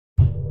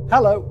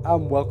Hello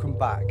and welcome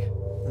back.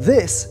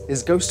 This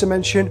is Ghost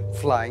Dimension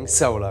Flying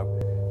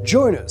Solo.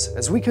 Join us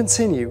as we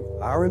continue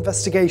our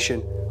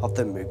investigation of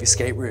the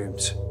Moviescape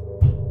rooms.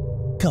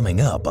 Coming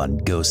up on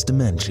Ghost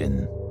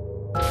Dimension.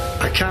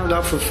 I counted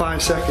out for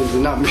 5 seconds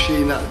and that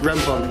machine, that REM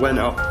pod went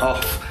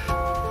off.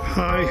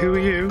 Hi, who are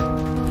you?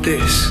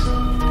 This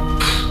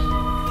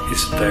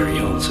is very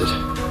haunted.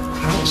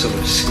 House on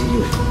the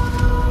ceiling.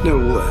 No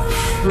way.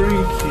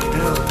 Freaking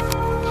hell.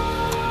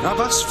 I've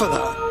asked for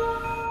that.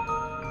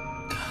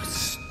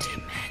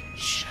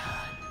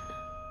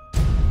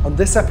 On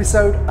this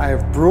episode, I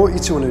have brought you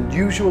to an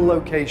unusual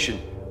location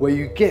where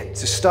you get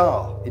to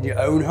star in your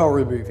own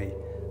horror movie.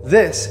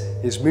 This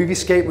is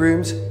Moviescape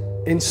Rooms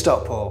in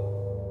Stockport.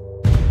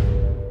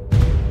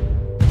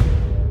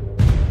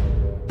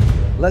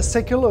 Let's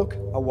take a look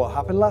at what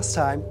happened last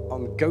time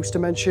on Ghost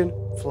Dimension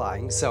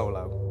Flying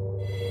Solo.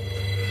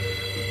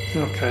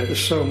 Okay, there's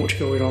so much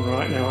going on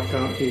right now, I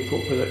can't keep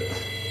up with it.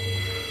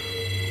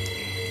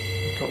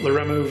 Got the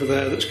REM over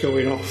there that's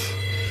going off,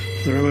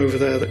 the REM over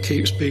there that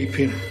keeps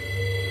beeping.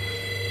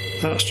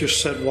 That's just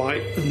said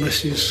white, and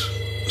this is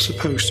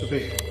supposed to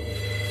be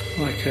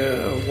like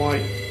a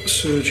white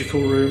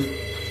surgical room.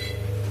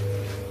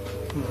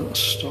 That's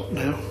stopped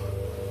now.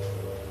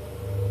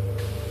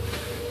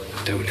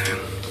 Don't know.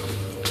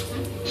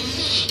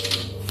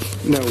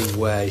 No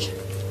way.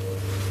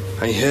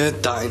 I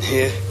heard that in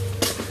here.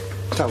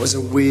 That was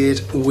a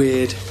weird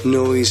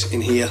noise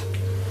in here.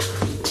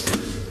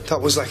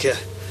 That was like a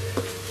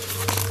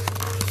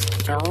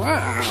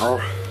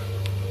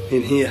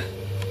in here.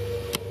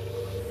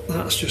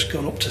 That's just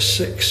gone up to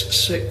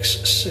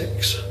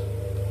 666.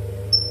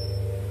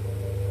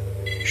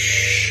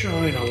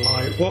 Shine a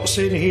light. What's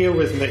in here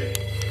with me?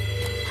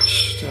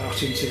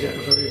 Starting to get a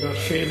very bad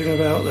feeling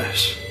about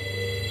this.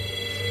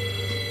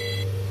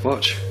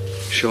 Watch.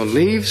 Sean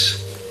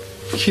leaves.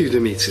 Cue the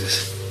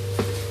meters.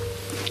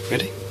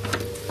 Ready?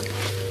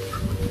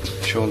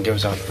 Sean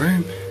goes out of the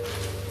room.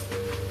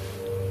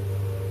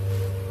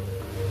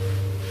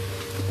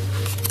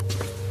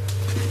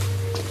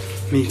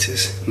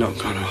 Meters not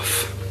gone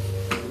off.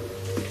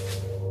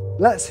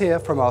 Let's hear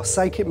from our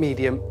psychic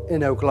medium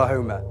in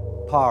Oklahoma,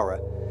 Para,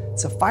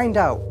 to find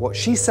out what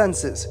she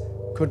senses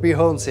could be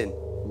haunting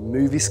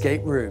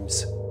Moviescape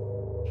rooms.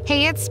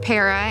 Hey, it's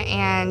Para,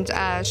 and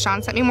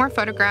Sean sent me more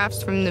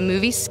photographs from the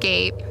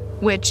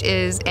Moviescape, which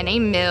is in a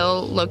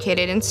mill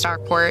located in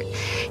Stockport.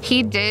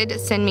 He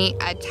did send me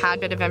a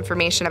tad bit of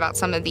information about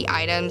some of the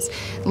items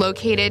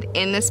located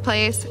in this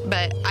place,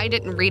 but I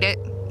didn't read it.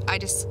 I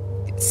just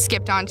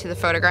skipped on to the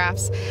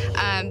photographs.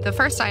 The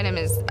first item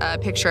is a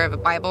picture of a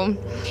Bible.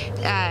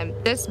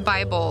 This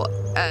Bible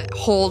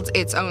holds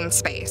its own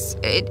space.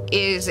 It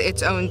is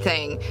its own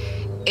thing.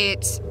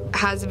 It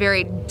has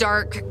very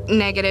dark,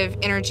 negative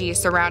energy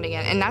surrounding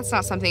it, and that's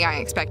not something I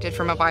expected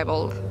from a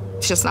Bible.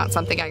 It's just not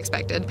something I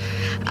expected.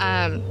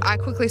 I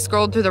quickly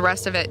scrolled through the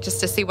rest of it just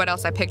to see what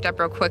else I picked up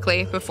real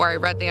quickly before I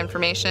read the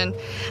information.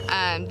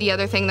 The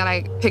other thing that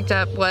I picked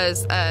up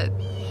was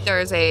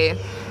there's a,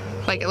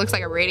 it looks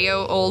like a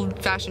radio,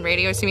 old-fashioned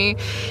radio to me,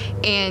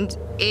 and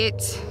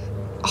it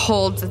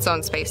holds its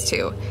own space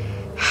too.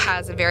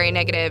 Has a very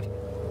negative,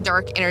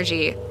 dark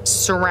energy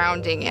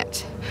surrounding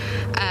it.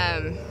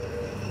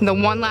 The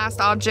one last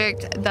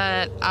object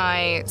that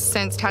I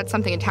sensed had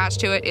something attached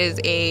to it is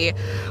a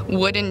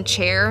wooden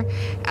chair.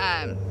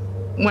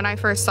 When I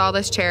first saw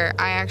this chair,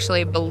 I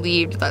actually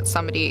believed that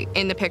somebody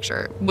in the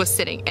picture was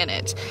sitting in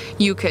it.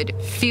 You could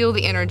feel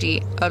the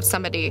energy of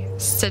somebody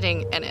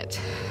sitting in it.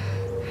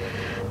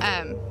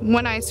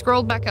 When I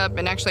scrolled back up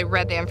and actually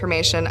read the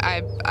information,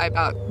 I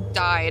about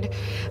died.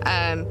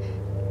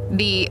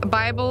 The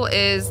Bible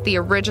is the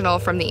original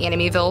from the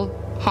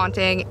Amityville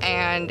haunting,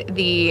 and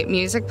the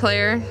music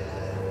player,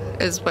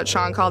 is what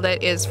Sean called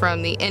it, is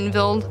from the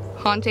Enville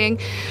haunting.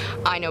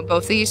 I know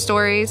both of these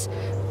stories.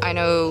 I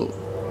know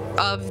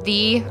of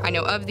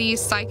the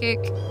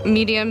psychic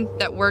medium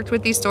that worked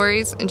with these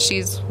stories, and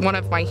she's one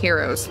of my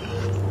heroes.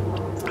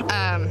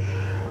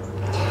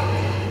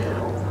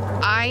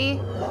 I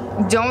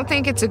don't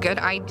think it's a good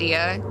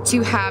idea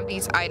to have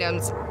these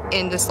items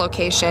in this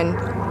location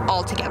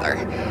all together.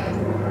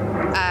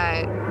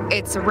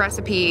 It's a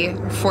recipe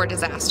for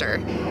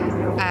disaster.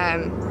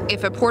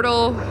 If a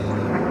portal,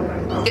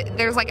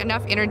 there's like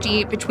enough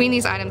energy between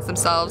these items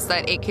themselves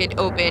that it could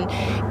open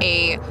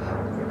a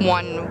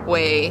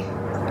one-way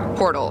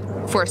portal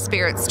for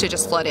spirits to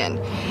just flood in.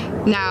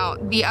 Now,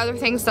 the other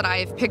things that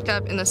I've picked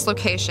up in this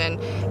location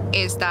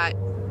is that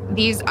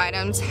these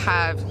items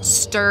have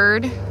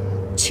stirred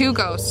 2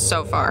 ghosts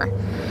so far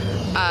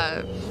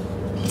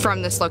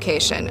from this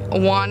location.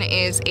 One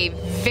is a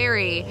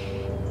very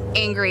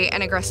angry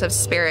and aggressive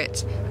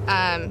spirit.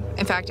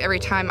 In fact, every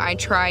time I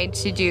tried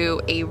to do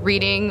a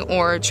reading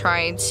or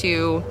tried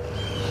to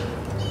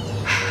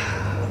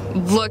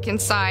look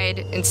inside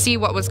and see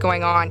what was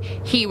going on,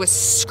 he was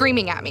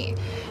screaming at me.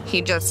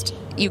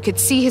 You could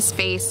see his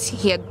face,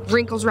 he had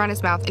wrinkles around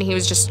his mouth, and he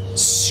was just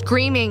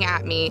screaming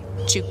at me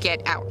to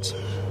get out.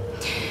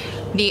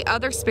 The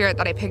other spirit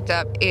that I picked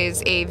up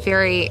is a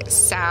very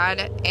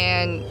sad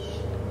and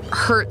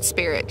hurt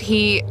spirit.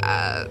 He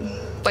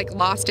like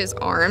lost his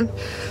arm.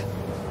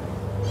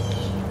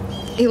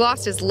 He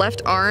lost his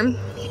left arm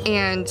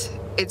and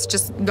it's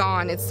just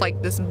gone. It's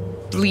like this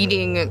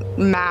bleeding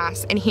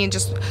mass, and he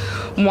just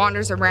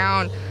wanders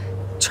around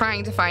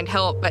trying to find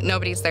help, but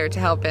nobody's there to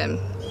help him.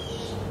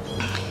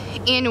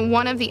 In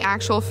one of the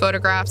actual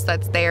photographs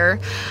that's there,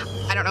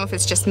 I don't know if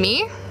it's just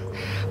me,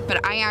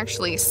 but I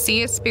actually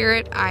see a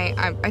spirit.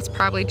 It's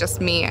probably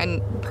just me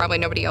and probably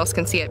nobody else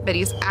can see it, but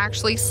he's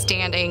actually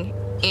standing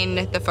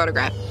in the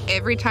photograph.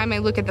 Every time I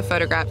look at the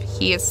photograph,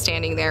 he is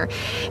standing there.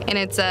 And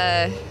it's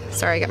a,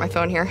 sorry, I got my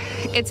phone here.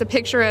 It's a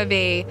picture of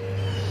a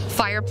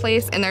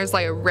fireplace, and there's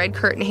like a red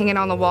curtain hanging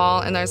on the wall,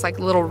 and there's like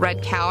a little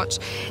red couch,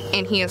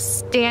 and he is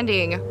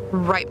standing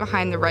right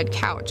behind the red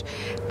couch.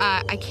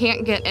 I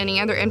can't get any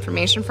other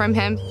information from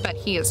him, but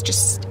he is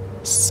just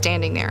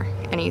standing there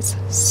and he's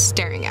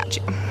staring at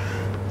you.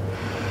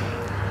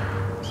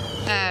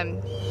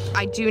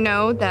 I do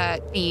know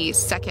that the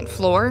second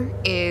floor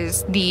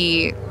is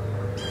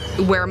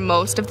where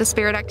most of the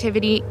spirit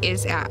activity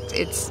is at.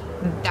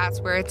 That's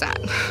where it's at.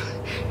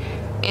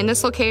 In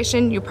this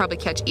location, you'll probably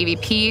catch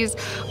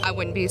EVPs. I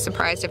wouldn't be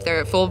surprised if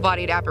their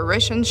full-bodied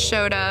apparitions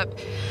showed up,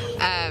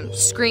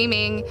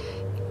 screaming.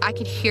 I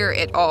could hear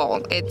it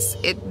all.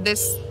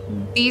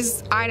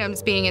 These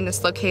items being in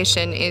this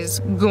location is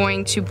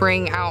going to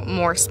bring out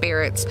more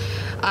spirits.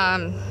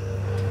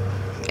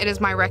 It is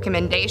my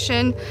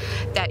recommendation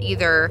that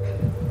either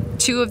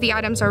 2 of the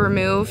items are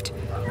removed,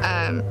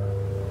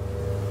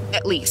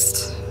 at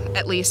least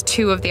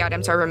 2 of the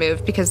items are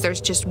removed, because there's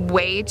just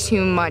way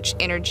too much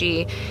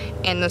energy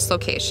in this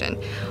location.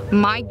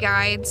 My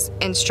guides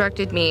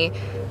instructed me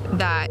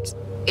that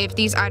if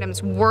these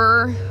items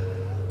were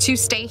to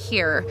stay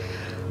here,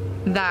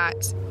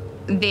 that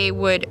they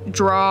would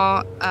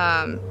draw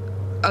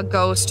a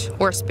ghost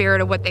or spirit,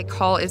 of what they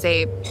call is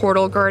a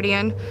portal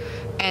guardian.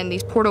 And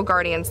these portal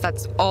guardians,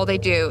 that's all they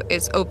do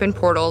is open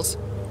portals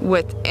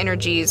with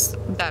energies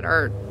that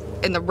are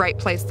in the right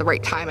place, the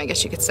right time, I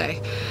guess you could say.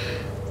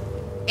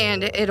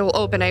 And it'll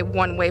open a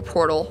one-way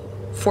portal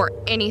for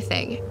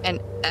anything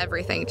and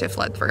everything to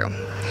flood through.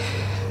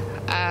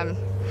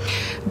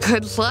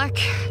 Good luck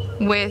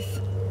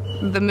with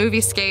the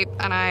Moviescape,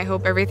 and I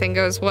hope everything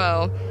goes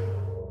well.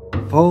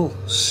 Paul,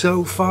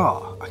 so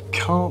far, I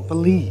can't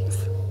believe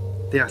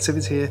the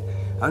activity here.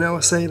 I know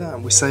I say that,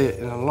 and we say it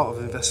in a lot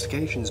of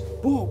investigations,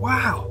 but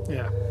wow!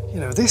 Yeah.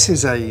 You know, this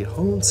is a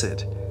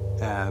haunted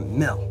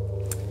mill.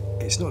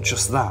 It's not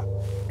just that,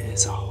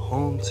 it's a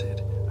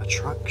haunted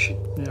attraction.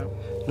 Yeah.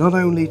 Not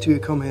only do you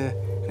come here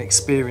and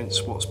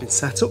experience what's been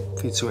set up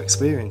for you to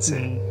experience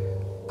it,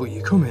 but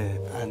you come here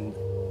and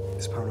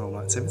it's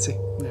paranormal activity.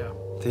 Yeah.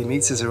 The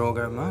meters are all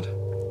going mad.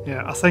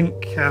 Yeah, I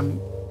think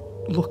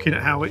looking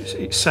at how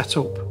it's set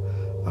up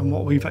and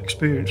what we've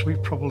experienced,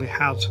 we've probably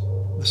had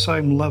the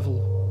same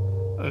level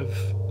of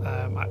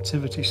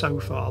activity so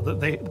far that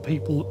the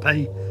people that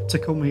pay to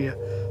come here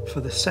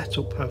for the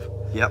setup have.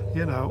 Yep.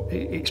 You know,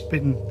 it's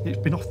been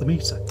off the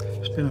meter.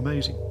 It's been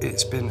amazing.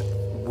 It's been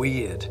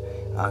weird,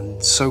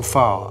 and so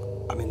far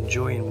I'm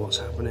enjoying what's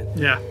happening.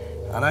 Yeah.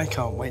 And I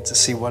can't wait to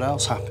see what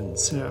else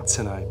happens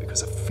tonight,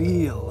 because I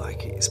feel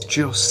like it's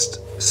just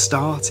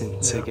starting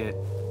to get,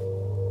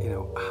 you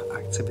know,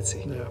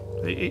 activity. Yeah.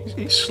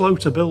 It's slow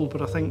to build,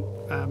 but I think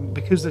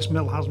because this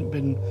mill hasn't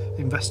been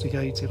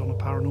investigated on a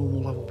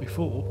paranormal level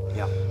before,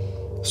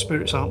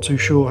 spirits aren't too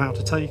sure how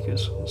to take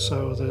us,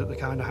 so they're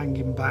kind of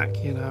hanging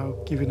back, you know,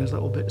 giving us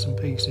little bits and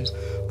pieces.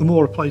 The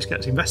more a place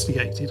gets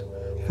investigated,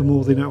 the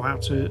more they know how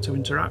to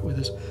interact with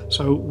us.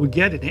 So we're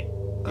getting it,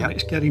 and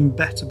it's getting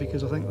better,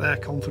 because I think their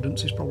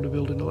confidence is probably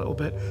building a little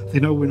bit. They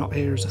know we're not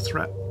here as a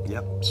threat.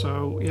 Yep.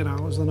 So, you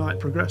know, as the night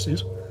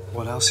progresses,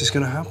 what else is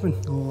going to happen?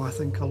 Oh, I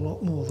think a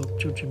lot more, though,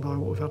 judging by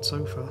what we've had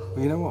so far. Well,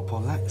 you know what,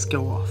 Paul? Let's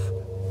go off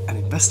and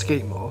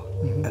investigate more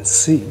and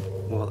see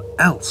what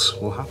else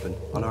will happen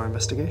on our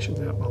investigation.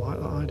 Yeah, I like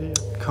that idea.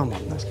 Come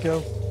on, let's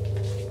go.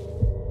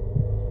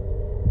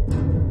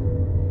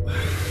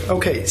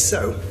 Okay,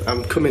 so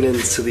I'm coming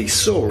into the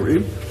saw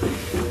room,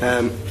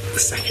 the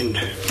second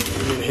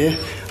room in here.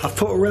 I've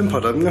put a REM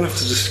pod, I'm going to have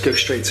to just go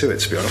straight to it,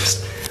 to be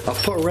honest.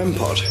 I've put a REM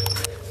pod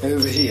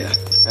over here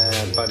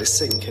by the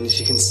sink, and as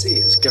you can see,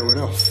 it's going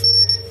off.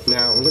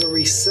 Now I'm going to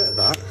reset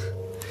that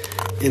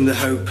in the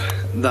hope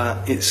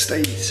that it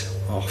stays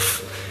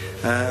off.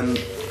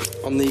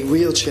 On the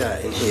wheelchair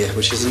in here,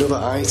 which is another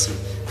item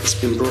that's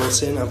been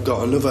brought in, I've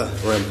got another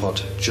REM pod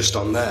just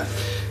on there.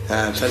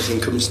 If anything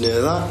comes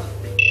near that,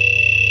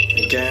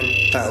 again,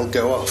 that'll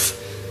go off.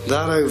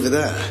 That over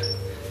there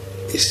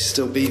is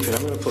still beeping.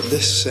 I'm going to put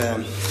this, do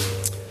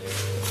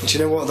you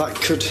know what, that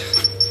could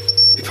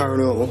be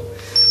paranormal.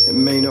 It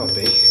may not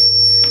be,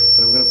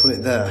 but I'm going to put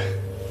it there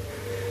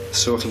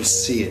so I can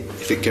see it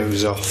if it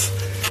goes off.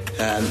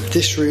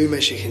 This room,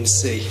 as you can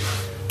see,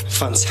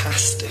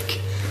 fantastic.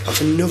 I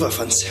have another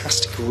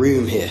fantastic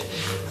room here,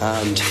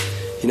 and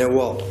you know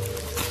what?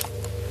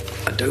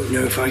 I don't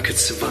know if I could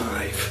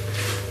survive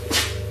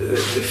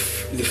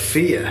the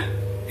fear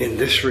in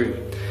this room,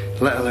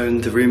 let alone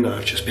the room that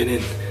I've just been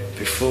in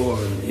before.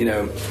 And you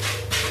know,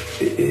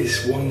 It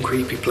is one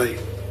creepy plate.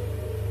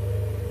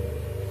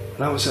 And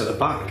that was at the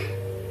back.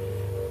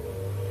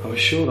 I was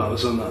sure that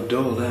was on that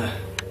door there.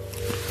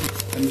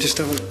 And just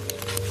have a...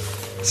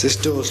 So this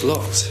door's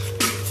locked.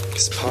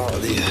 It's part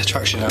of the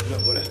attraction. I'm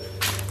not gonna...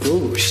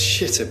 Oh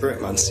shit, a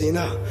brick, man. See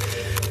that?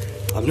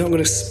 I'm not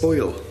gonna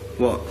spoil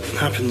what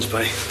happens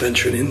by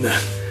venturing in there.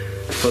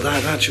 But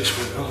that just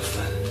went off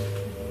then.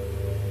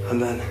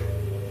 And then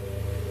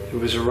it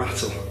was a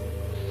rattle.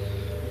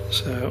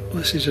 So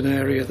this is an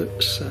area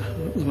that's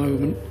at the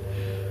moment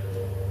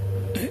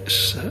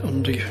it's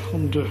under.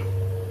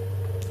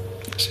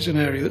 This is an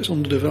area that's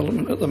under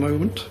development at the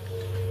moment.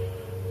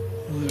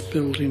 They're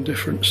building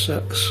different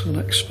sets and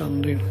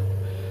expanding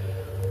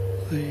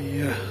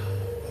the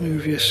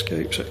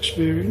Moviescape's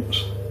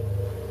experience.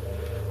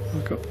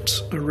 I've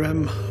got a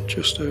REM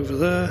just over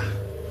there,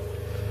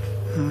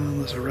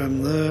 and there's a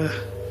REM there,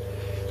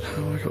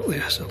 and I've got the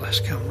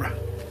SLS camera.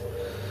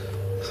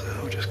 So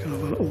I'm just going to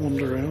have a little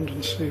wander around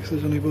and see if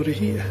there's anybody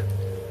here.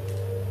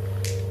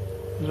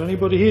 Is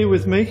anybody here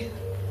with me?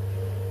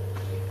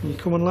 Can you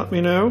come and let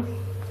me know?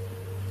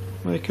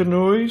 Make a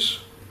noise.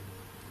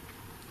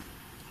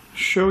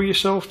 Show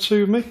yourself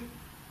to me.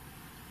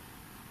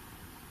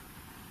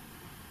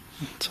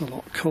 It's a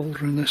lot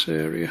colder in this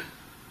area.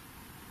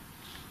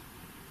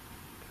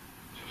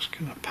 Just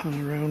going to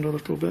pan around a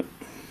little bit.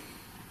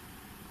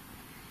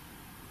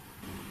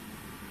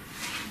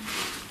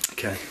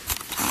 Okay.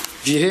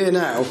 If you're here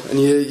now and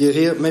you're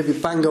here, maybe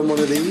bang on one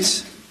of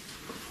these.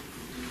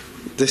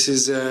 This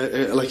is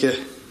like a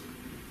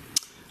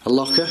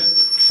locker.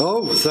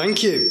 Oh,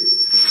 thank you.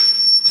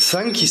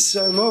 Thank you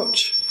so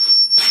much.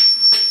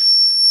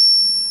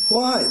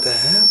 What the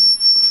hell?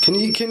 Can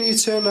you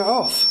turn that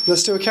off?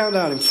 Let's do a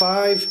countdown in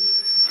 5,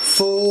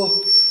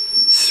 4,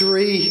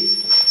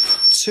 3,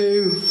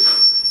 2,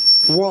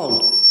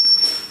 1.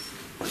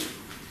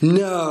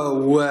 No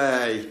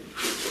way.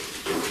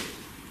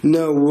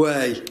 No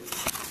way.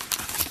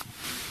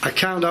 I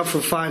count down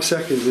for 5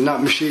 seconds and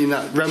that machine,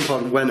 that REM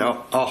pod went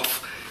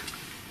off.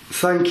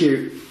 Thank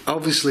you.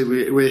 Obviously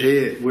we're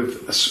here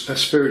with a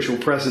spiritual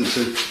presence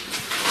and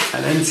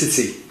an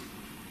entity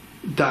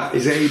that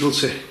is able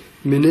to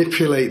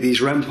manipulate these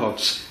REM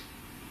pods.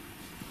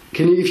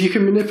 If you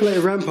can manipulate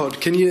a REM pod,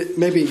 can you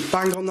maybe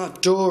bang on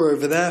that door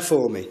over there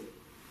for me?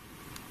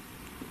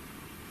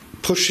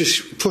 Push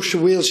the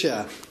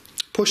wheelchair.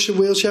 Push the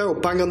wheelchair or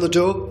bang on the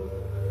door.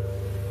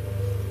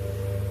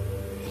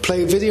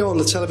 Play a video on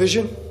the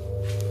television.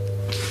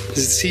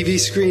 There's a TV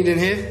screen in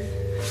here.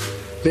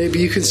 Maybe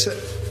you can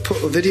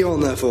put a video on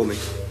there for me.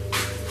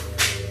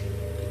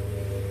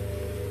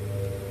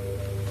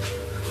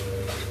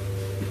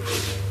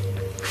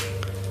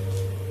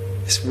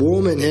 It's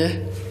warm in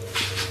here.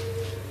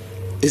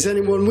 Is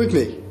anyone with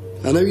me?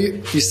 I know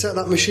you set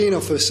that machine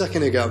off a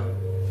second ago.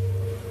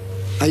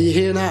 Are you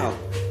here now?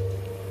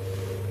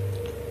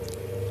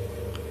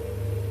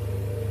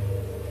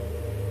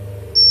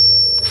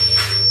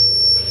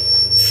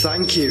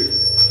 Thank you.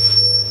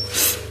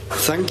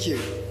 Thank you.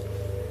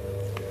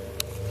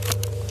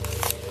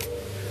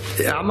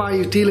 Am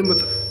I dealing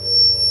with...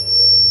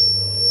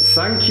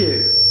 Thank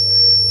you.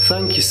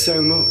 Thank you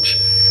so much.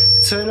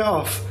 Turn it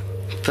off.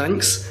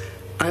 Thanks.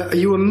 Are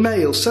you a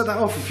male? Set that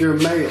off if you're a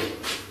male.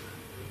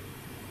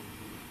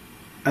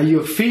 Are you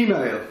a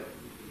female?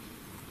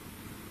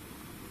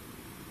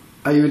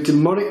 Are you a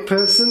demonic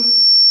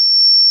person?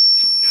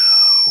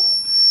 No.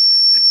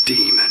 A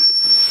demon.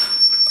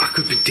 I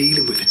could be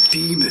dealing with a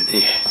demon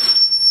here.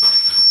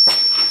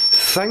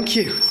 Thank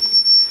you.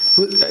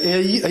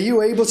 Are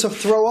you able to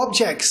throw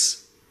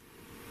objects?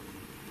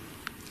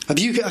 I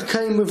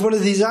came with one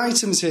of these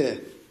items here.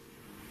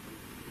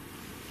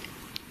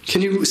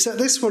 Can you set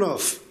this one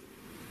off?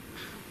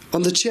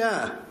 On the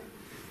chair.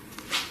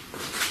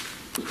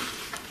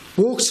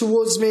 Walk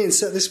towards me and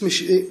set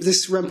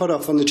this REM pod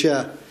off on the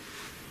chair.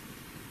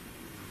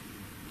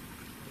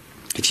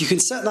 If you can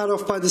set that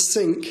off by the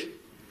sink,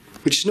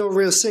 which is not a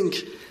real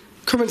sink,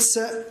 come and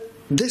set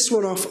this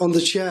one off on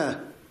the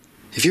chair.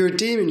 If you're a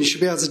demon, you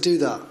should be able to do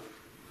that.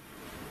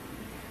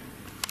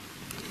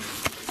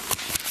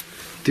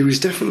 There was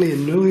definitely a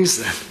noise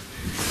then,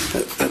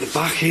 at the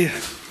back here.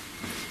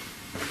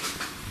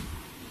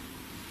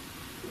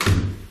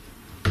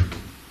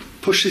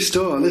 Push this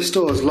door, and this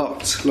door is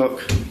locked.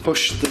 Look,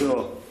 push the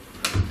door.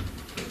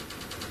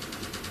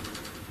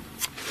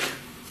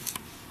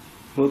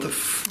 What the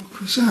fuck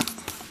was that?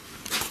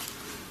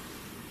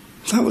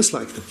 That was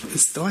like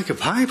it's like a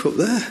pipe up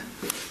there.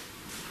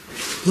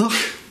 Look.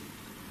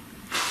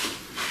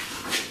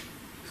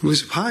 It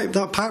was a pipe.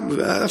 That pipe,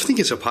 I think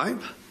it's a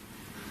pipe.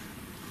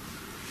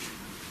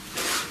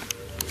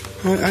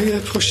 I'm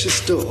going to push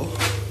this door.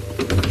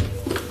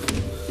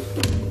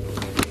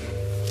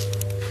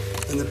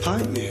 And the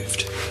pipe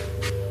moved.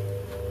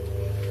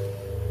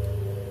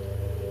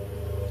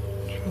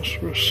 Just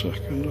for a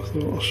second, I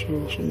thought I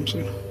saw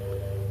something.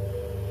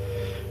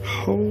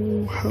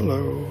 Oh,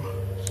 hello.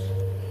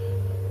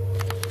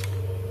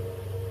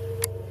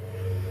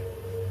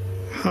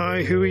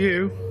 Hi, who are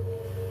you?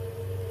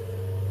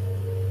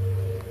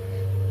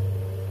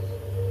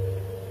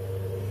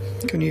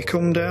 Can you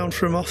come down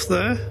from off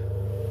there?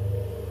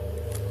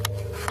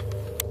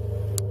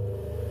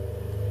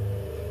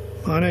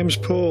 My name's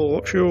Paul,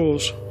 what's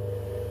yours?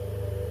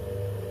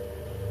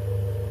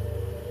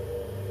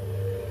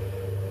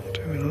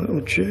 Doing a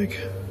little jig.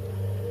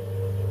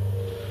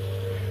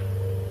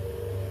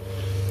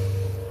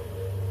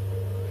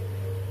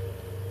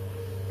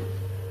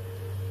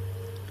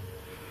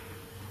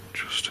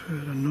 Just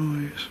heard a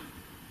noise.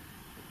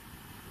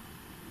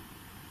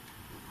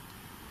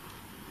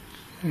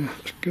 Yeah,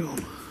 it's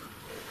gone.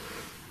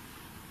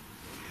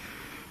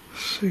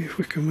 See if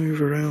we can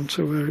move around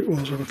to where it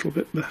was a little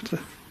bit better.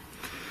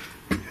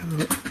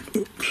 Yeah,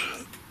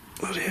 oops,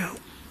 bloody hell.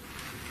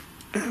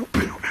 Ow,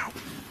 ow, ow,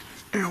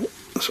 ow.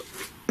 There's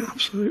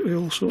absolutely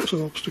all sorts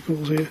of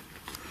obstacles here.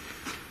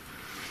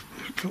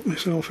 I've got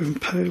myself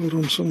impaled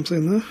on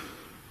something there.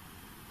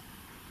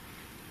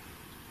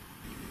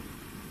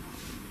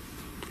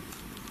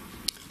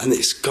 And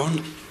it's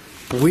gone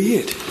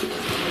weird.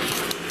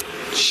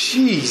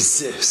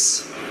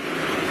 Jesus.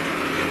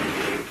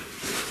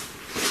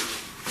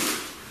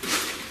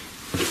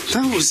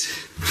 That was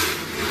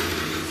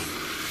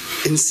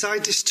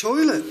inside this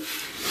toilet.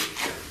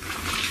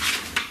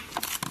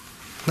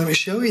 Let me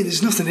show you,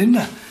 there's nothing in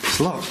there. It's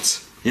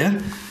locked. Yeah?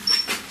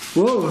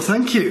 Whoa,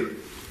 thank you.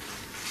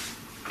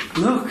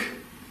 Look.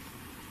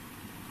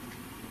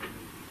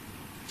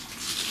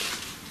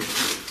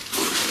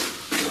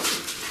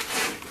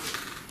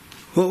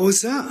 What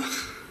was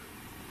that?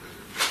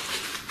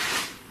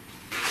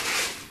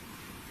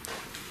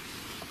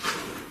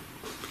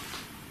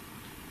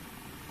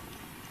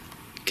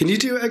 Can you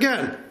do it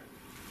again?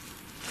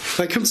 If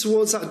I come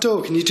towards that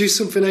door, can you do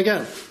something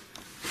again?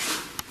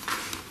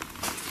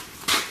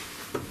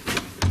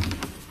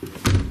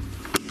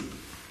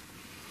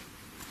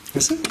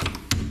 Is it?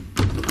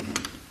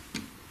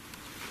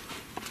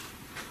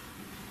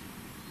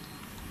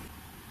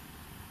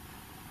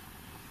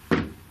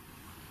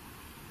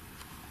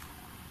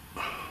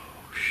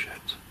 Oh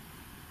shit.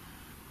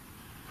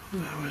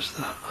 Where was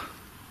that?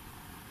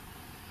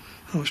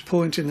 I was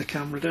pointing the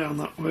camera down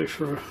that way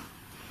for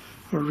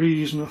a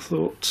reason. I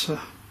thought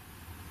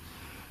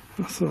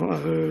I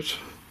heard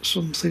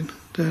something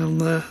down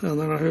there, and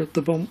then I heard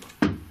the bump.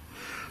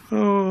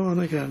 Oh,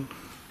 and again.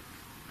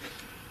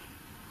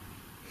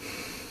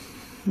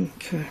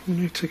 Okay, we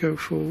need to go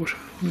forward.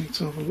 We need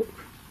to have a look.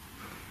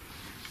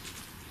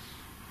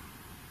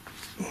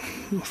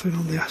 Nothing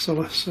on the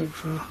SLS so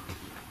far.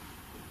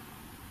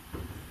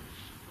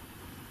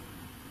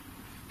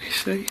 You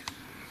see?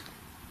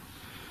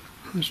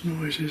 There's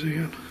noises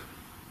again.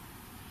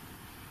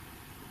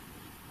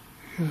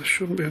 Yeah, there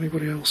shouldn't be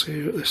anybody else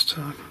here at this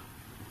time.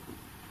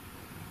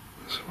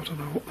 So I don't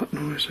know what that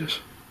noise is.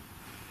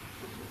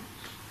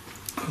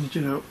 And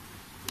you know,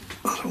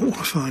 I don't want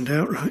to find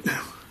out right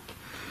now.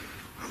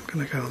 I'm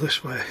going to go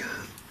this way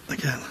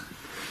again,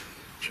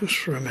 just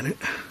for a minute,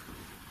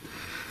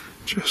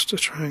 just to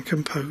try and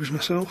compose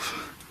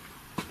myself.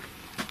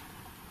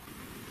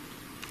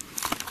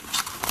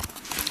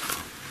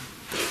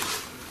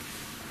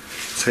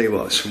 Tell you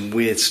what, some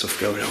weird stuff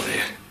going on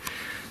here.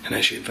 And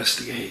as you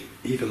investigate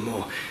even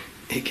more,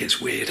 it gets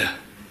weirder.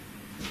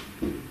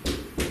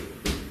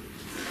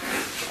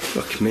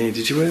 Fuck me,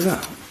 did you hear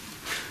that?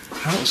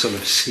 That was on the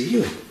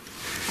ceiling.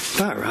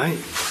 That, right?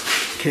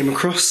 Came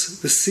across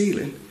the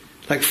ceiling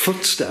like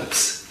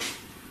footsteps.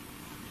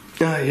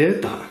 I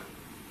heard that.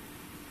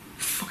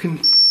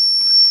 Fucking.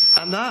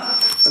 And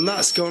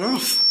that's gone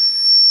off.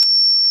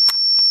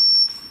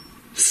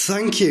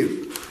 Thank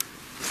you.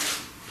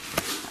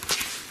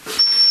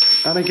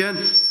 And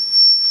again,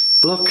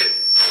 look.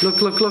 The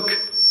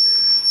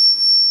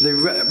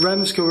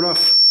REM's going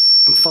off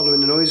and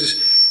following the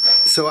noises.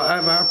 So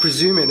I'm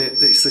presuming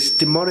it's this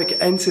demonic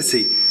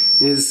entity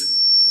is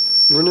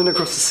running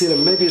across the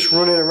ceiling. Maybe it's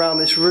running around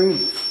this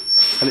room.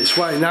 And it's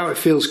why now it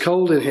feels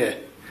cold in here.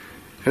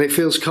 And it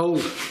feels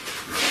cold.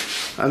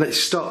 And it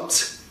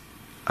stopped.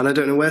 And I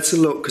don't know where to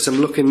look because I'm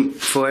looking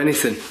for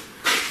anything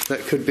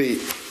that could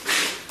be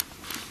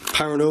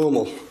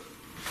paranormal.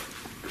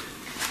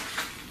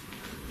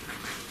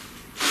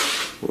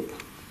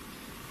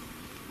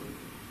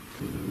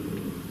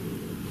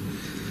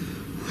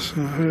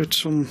 So I heard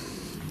some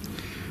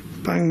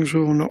bangs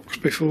or knocks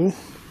before.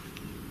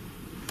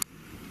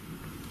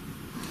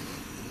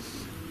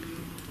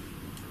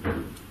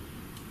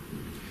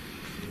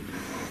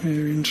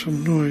 Hearing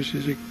some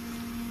noises. What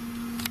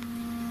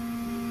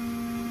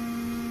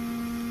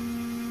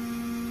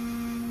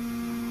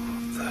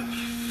the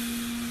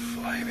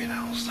flaming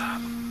hell's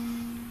that?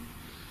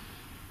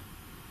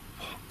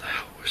 What the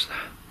hell was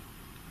that?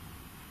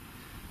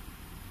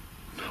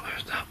 Not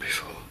heard that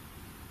before.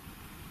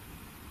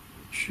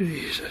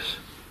 Jesus.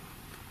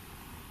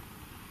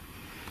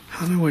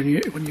 I know when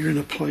you're in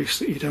a place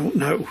that you don't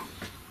know.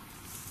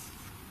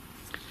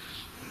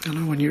 I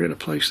know when you're in a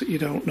place that you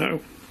don't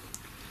know.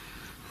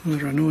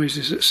 There are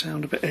noises that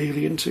sound a bit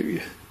alien to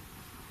you.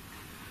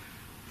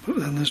 But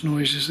then there's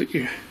noises that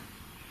you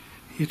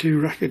do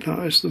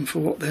recognise them for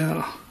what they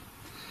are.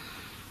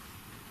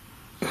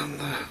 And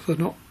they're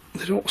not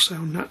they don't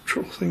sound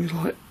natural. Things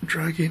like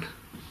dragging,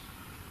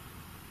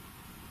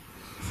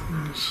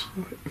 things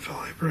like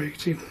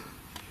vibrating.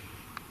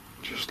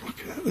 Just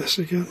looking at this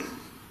again.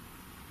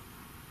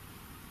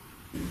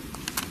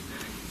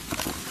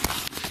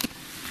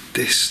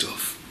 This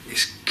stuff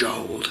is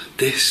gold.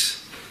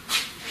 This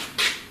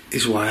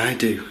is why I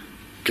do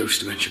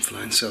Ghost Dimension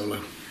Flying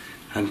Solo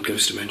and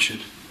Ghost Dimension.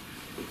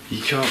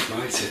 You can't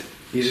fight it.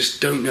 You just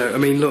don't know. I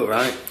mean, look,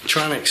 right?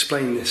 Trying to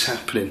explain this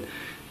happening.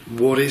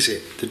 What is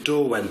it? The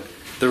door went.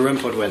 The REM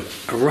pod went.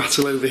 A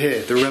rattle over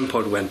here. The REM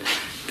pod went.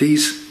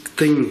 These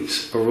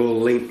things are all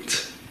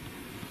linked.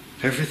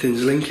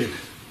 Everything's linking.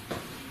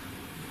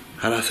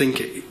 And I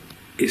think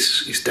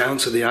it's down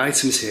to the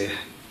items here.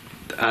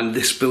 And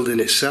this building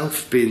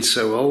itself being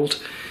so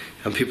old,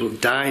 and people have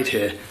died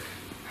here.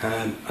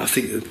 I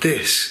think that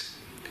this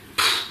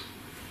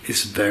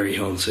is very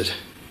haunted.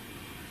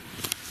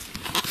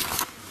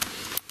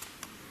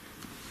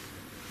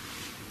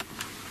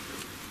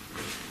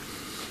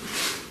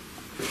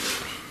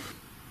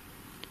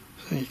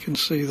 So you can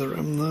see the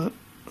REM there.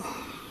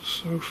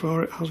 So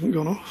far it hasn't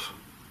gone off.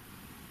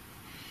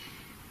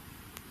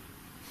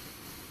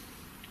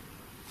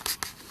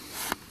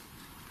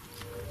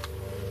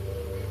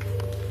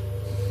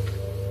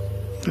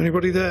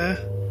 Anybody there?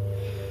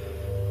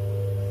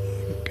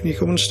 Can you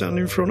come and stand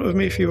in front of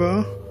me if you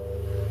are?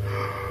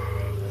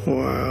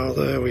 Wow,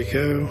 there we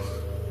go.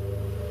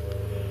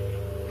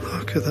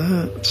 Look at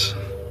that.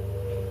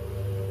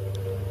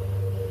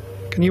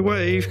 Can you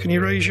wave? Can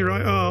you raise your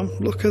right arm?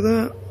 Look at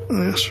that.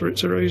 I asked for it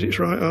to raise its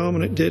right arm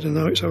and it did, and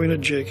now it's having a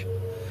jig.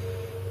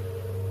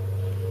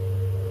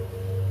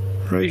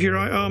 Raise your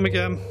right arm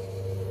again,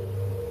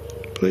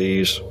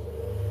 please.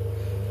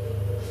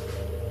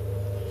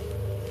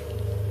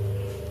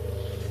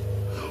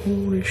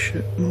 Holy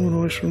shit, more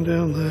noise from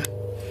down there.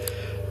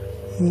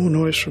 More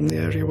noise from the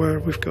area where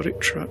we've got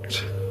it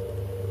tracked.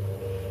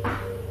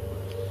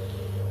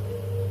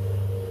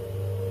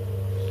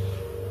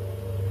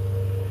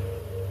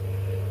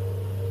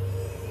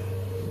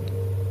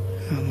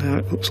 And now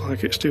it looks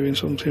like it's doing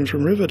something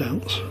from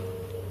Riverdance.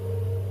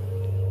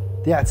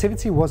 The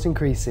activity was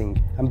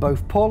increasing, and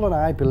both Paul and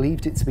I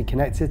believed it to be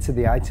connected to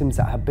the items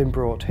that had been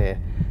brought here,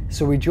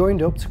 so we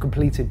joined up to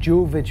complete a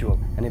dual vigil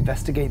and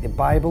investigate the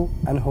Bible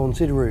and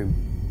haunted room.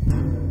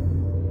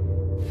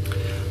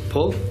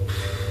 Paul,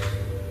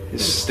 it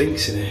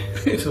stinks in here.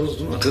 It does,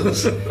 doesn't it? It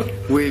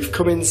does. We've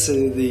come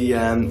into the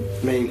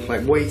main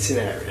waiting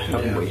area,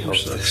 haven't we,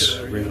 of this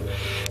room.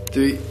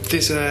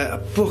 There's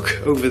a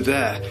book over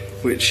there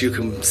which you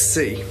can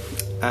see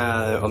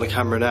on the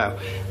camera now,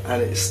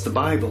 and it's the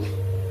Bible.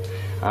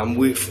 And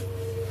we've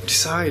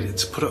decided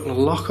to put it on a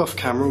lock-off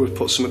camera. We've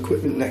put some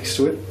equipment next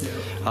to it. Yeah.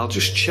 I'll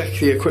just check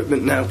the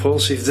equipment now, Paul,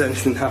 see if there's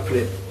anything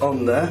happening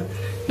on there.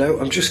 No,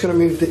 I'm just going to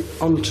move it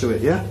onto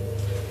it, yeah?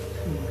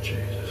 Oh,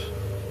 Jesus.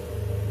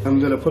 I'm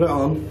going to put it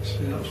on.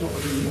 See, that's what I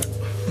didn't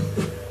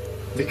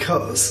want.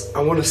 Because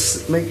I want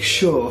to make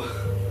sure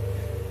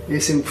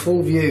it's in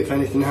full view if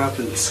anything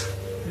happens.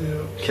 Yeah.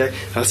 Okay,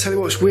 I'll tell you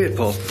what's weird,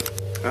 Paul.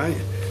 Right?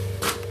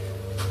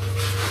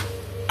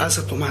 As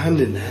I put my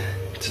hand in there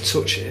to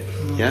touch it,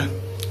 yeah,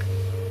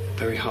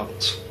 very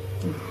hot.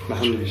 My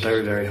hand is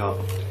very, very hot,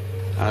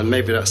 and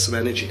maybe that's some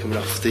energy coming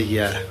off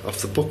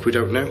the book. We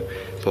don't know,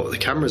 but the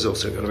camera's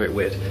also got a bit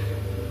weird.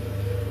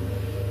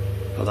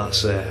 Oh,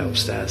 that's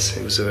upstairs.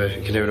 It was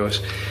you can hear a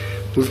noise.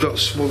 We've got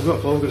some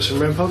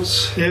REM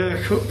pods. Yeah,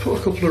 put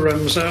a couple of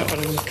REMs out,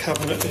 and in the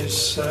cabinet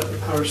is the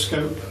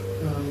periscope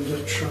and a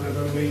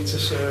tribometer,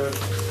 so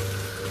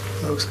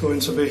both going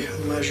to be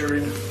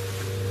measuring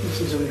if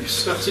there's any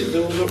static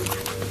build-up.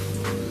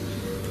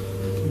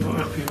 Not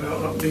happy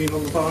about that being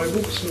on the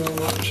Bible, so I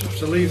might just have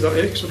to leave that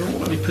here because I don't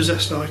want any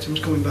possessed items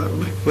coming back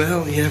with me.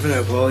 Well, you never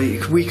know, Paul.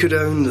 We could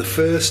own the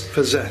first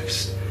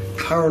possessed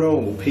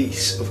paranormal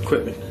piece of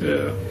equipment.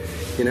 Yeah.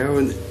 You know,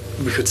 and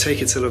we could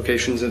take it to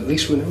locations, and at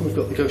least we know we've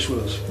got the ghost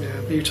with us. Yeah,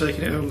 are you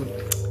taking it home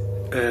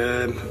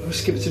then?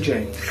 Let's give it to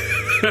Jane.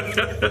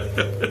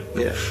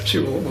 Yeah. She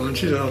won't mind,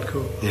 she's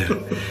hardcore.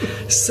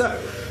 Yeah. So,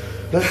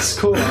 let's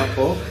call out,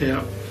 Paul.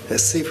 Yeah.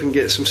 Let's see if we can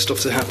get some stuff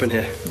to happen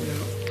here. Yeah.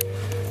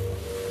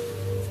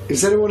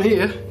 Is anyone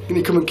here? Can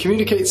you come and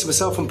communicate to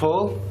myself and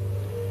Paul?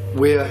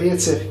 We are here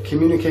to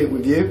communicate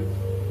with you.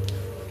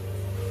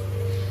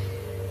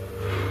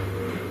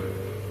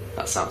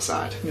 That's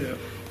outside. Yeah.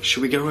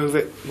 Should we go over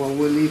it? Well,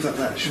 we'll leave that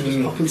there. Should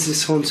we pop into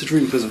this haunted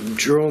room? Because I'm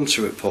drawn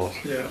to it, Paul.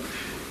 Yeah.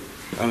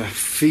 And I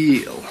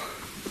feel...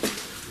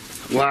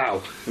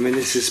 Wow. I mean,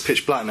 this is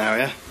pitch black now,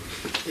 yeah?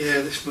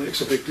 Yeah, this makes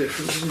a big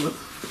difference, doesn't it?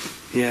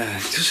 Yeah.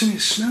 Doesn't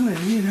it smell it,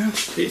 you know?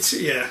 It's,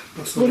 yeah.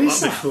 I thought What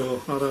is that that?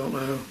 before. I don't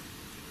know.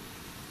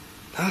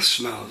 That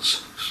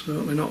smells...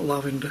 Certainly not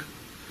lavender.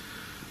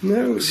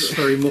 No, It's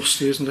very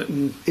musty, isn't it?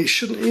 And it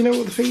shouldn't... You know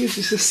what the thing is?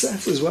 It's a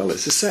set as well.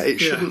 It's a set. It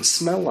shouldn't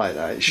smell like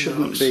that. It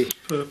shouldn't be...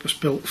 purpose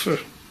built for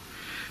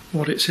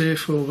what it's here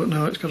for, but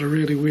now it's got a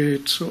really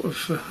weird sort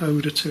of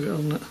odour to it,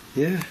 hasn't it?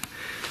 Yeah.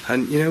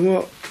 And you know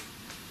what?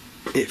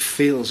 It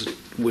feels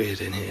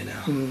weird in here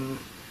now.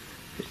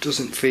 It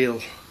doesn't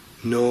feel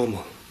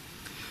normal.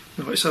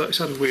 No, it's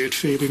had a weird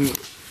feeling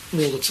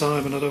all the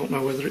time, and I don't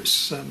know whether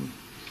it's. I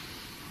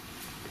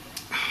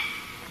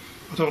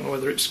don't know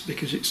whether it's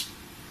because it's.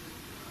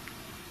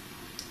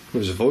 There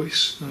was a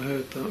voice. I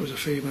heard that it was a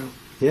female.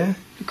 Yeah,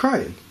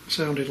 crying. It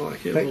sounded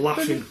like it. Or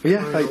laughing.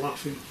 Yeah,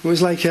 laughing. It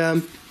was like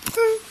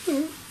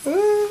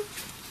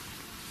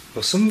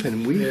or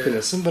something weeping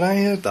or something.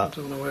 I heard that.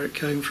 I don't know where it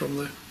came from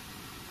though.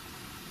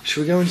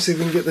 Should we go and see if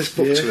we can get this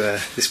book to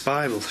this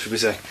Bible? Should we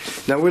say?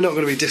 Now we're not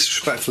going to be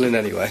disrespectful in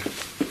any way,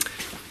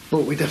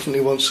 but we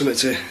definitely want something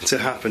to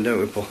happen, don't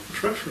we, Paul?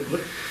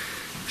 Preferably.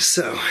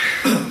 So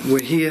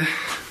we're here.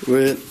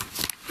 We're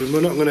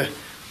not going to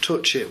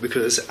touch it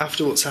because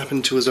after what's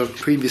happened to us on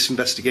previous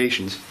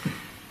investigations,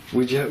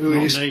 we're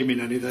not naming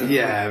any there.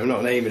 Yeah, we're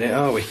not naming it,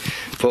 are we?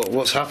 But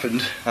what's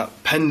happened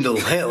at Pendle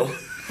Hill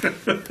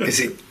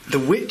is the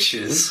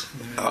witches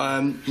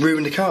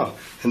ruined the car,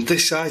 and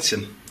this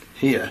item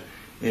here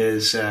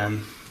is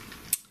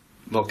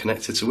well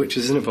connected to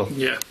witches, isn't it, Paul?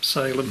 Yeah,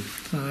 Salem.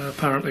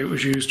 Apparently it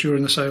was used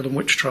during the Salem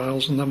witch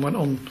trials and then went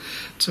on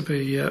to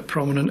be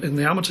prominent in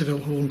the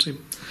Amityville haunting.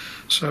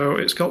 So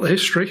it's got the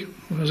history.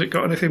 Has it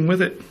got anything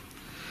with it?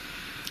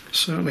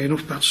 Certainly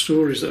enough bad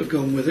stories that have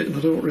gone with it, and I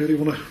don't really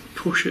want to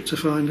push it to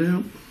find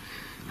out.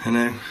 I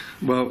know.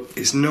 Well,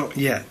 it's not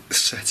yet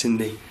setting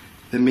the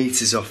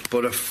meters off,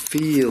 but I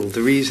feel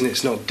the reason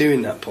it's not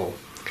doing that, Paul,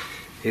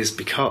 is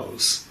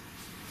because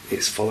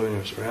it's following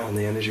us around,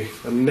 the energy.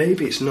 And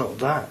maybe it's not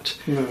that.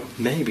 No.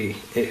 Maybe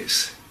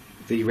it's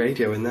the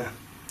radio in there.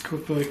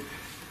 Could be.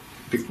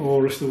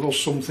 Or if there was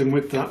something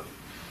with that,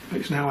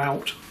 it's now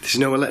out. There's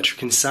no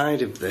electric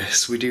inside of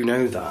this, we do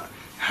know that.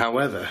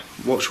 However,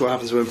 watch what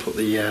happens when we put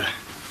the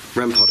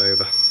REM pod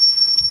over.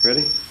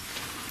 Ready?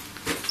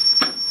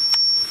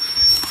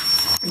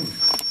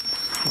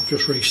 I've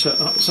just reset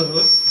that so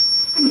that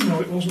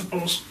no, it wasn't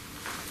us.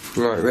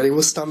 Right, ready?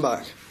 We'll stand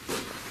back.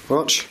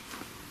 Watch.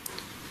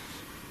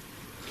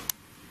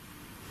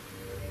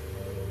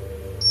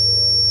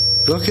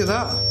 Look at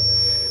that.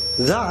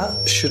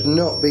 That should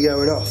not be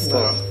going off.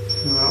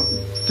 No.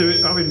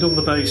 Having done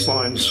the bass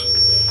lines,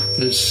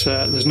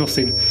 there's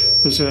nothing.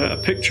 There's a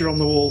picture on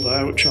the wall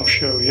there which I'll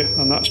show you,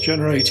 and that's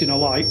generating a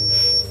light,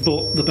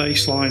 but the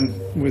baseline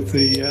with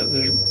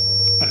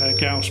the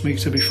Gauss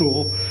meter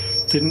before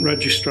didn't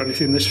register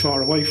anything this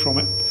far away from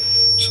it,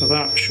 so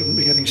that shouldn't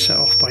be getting set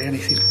off by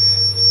anything.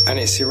 And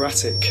it's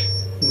erratic.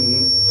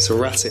 It's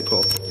erratic,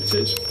 Paul. It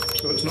is.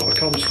 So it's not a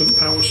constant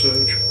power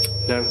surge.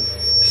 No.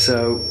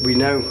 So we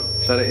know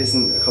that it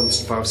isn't a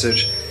constant power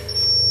surge.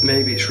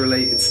 Maybe it's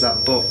related to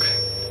that book.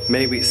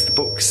 Maybe it's the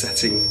book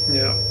setting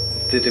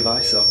the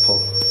device off,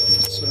 Paul.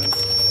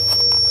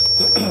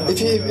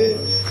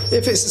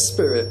 If it's a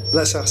spirit,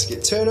 let's ask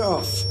it. Turn it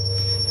off.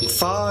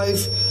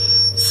 5,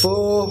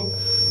 4,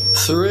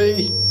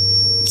 3,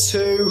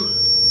 2,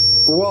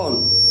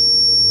 1.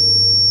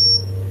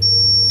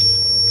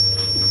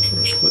 For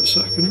a split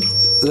second.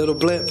 Little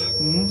blip.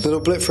 Little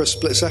blip for a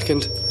split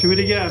second. Do it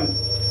again.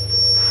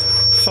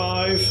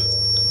 5,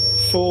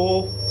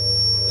 4,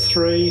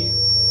 3,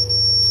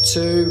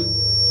 2,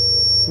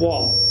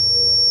 1.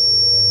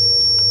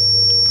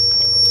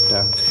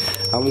 Yeah.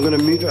 And we're going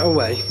to move it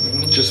away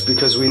just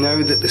because we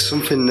know that there's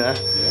something there,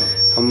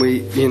 and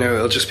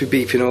it'll just be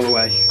beeping all the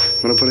way.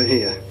 I'm going to put it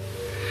here.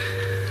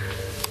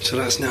 So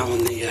that's now on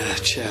the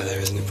chair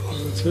there, isn't it, Paul?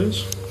 It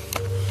is.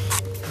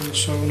 And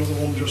so another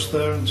one just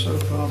there, and so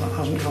far that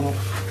hasn't gone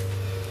off.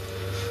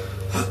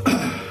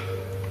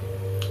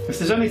 If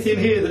there's anything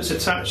here that's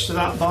attached to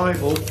that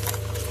Bible,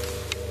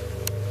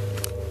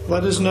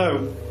 let us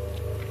know.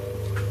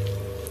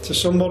 To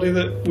somebody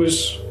that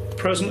was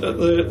present at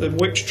the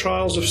witch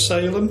trials of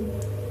Salem.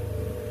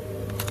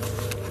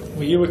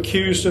 Were you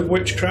accused of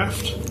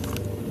witchcraft?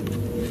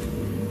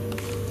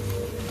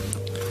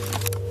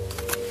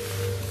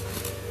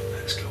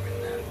 Let's go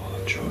in there while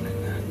I'm drawn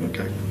in there.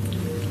 Okay.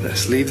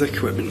 Let's leave the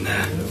equipment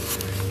there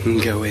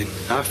and go in.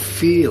 I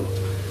feel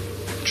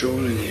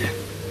drawn in here.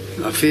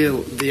 I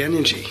feel the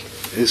energy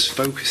has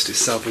focused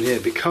itself in here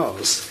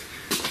because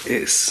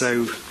it's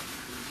so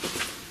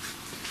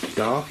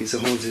dark. It's a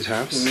haunted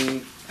house,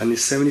 and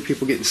there's so many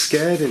people getting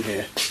scared in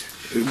here.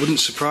 It wouldn't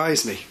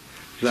surprise me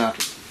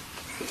that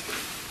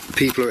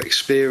people are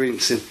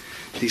experiencing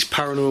these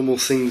paranormal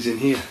things in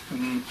here,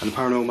 and the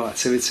paranormal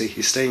activity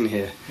is staying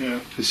here. Yeah.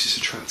 It's just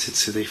attracted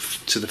to the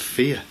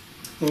fear.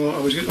 Well, I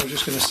was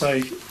just going to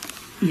say,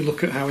 you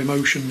look at how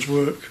emotions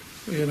work.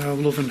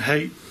 Love and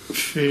hate,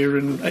 fear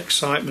and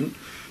excitement,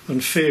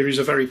 and fear is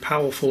a very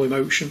powerful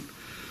emotion.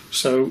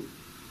 So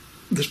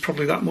there's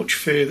probably that much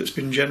fear that's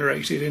been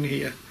generated in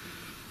here.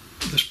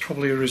 There's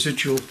probably a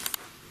residual.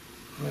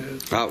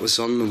 That was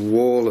on the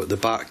wall at the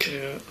back.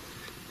 Yeah.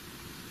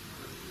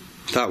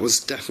 That was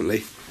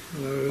definitely.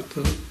 I'm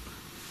going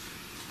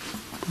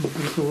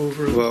to go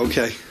over it. Well,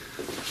 okay.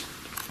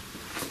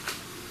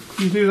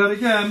 You do that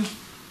again.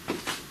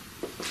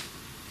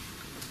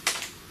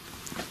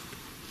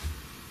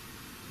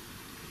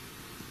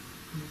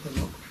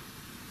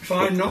 If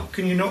I knock,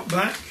 can you knock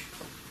back?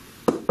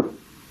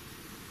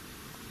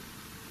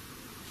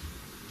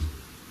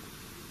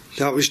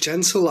 That was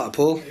gentle, that,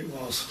 Paul. It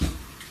was.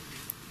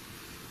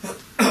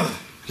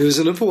 There was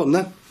another one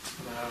then. No.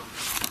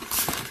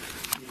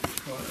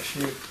 Quite a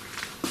few.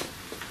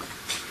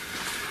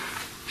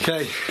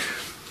 Okay.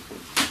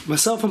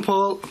 Myself and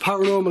Paul,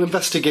 paranormal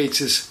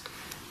investigators.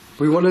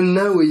 We want to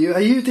know, are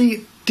you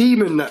the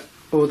demon that,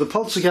 or the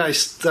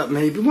poltergeist that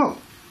maybe, well,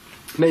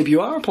 maybe you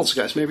are a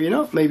poltergeist, maybe you're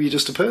not, maybe you're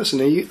just a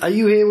person. Are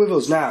you here with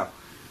us now?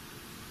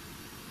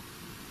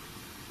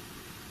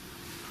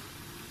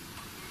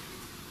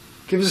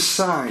 Give us a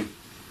sign.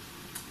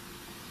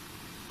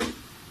 It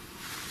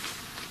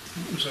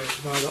was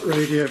over by that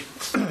radio.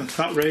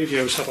 That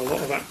radio's had a lot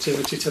of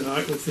activity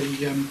tonight with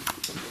the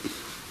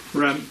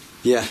REM.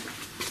 Yeah.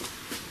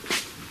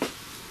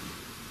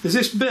 Is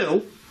this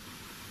Bill?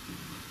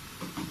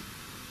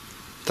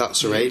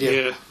 That's the radio.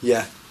 Yeah.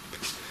 Yeah.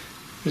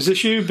 Is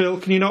this you, Bill?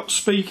 Can you not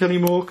speak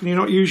anymore? Can you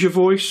not use your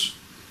voice?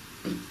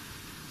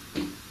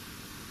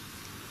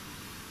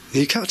 Are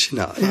you catching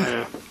that?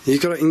 Yeah. You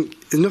got it.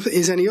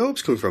 Is any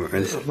orbs coming from it or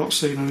anything? I've not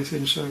seen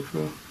anything so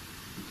far.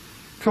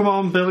 Come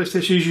on, Bill, if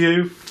this is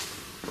you.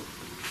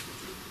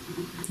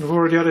 I've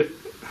already had it.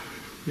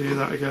 You hear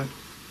that again?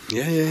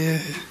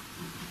 Yeah.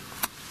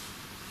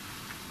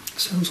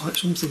 Sounds like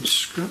something's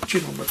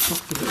scratching on the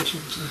top of it or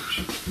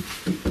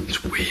something.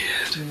 It's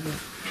weird. Yeah.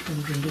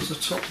 Wondering, does the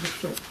top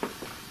lift up?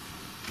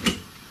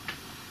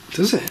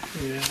 Does it?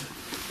 Yeah.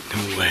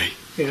 No way.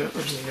 Yeah,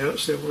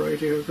 that's the old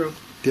radiogram.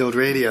 The old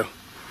radio.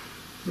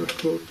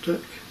 Record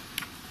deck.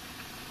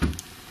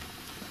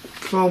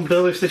 Come on,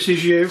 Bill, if this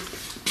is you.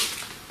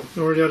 I've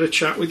already had a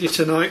chat with you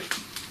tonight.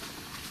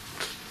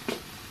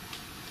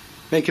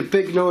 Make a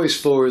big noise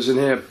for us in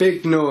here.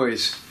 Big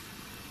noise.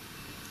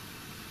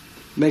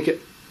 Make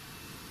it.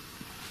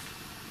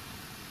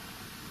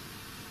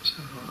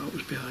 So that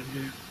was behind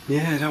you.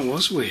 Yeah, that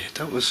was weird.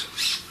 That was.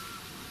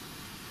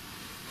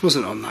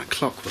 Wasn't on that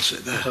clock, was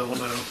it? There. I don't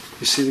know.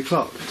 You see the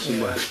clock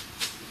somewhere? Yeah.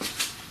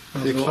 I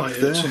The thought clock I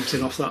heard there.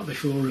 something off that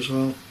before as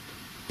well.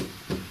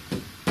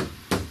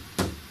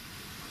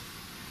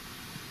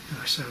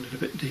 I sounded a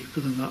bit deeper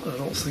than that. I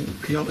don't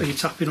think. Are you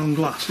tapping on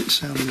glass? It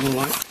sounded more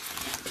like.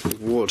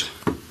 Wood.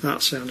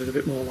 That sounded a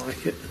bit more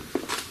like it.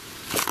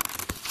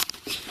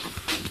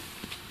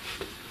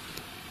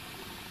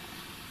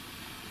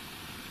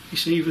 You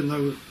see, even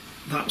though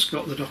that's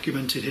got the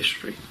documented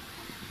history,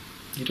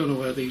 you don't know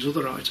where these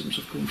other items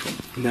have come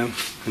from. No,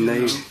 and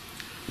they.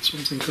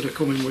 Something could have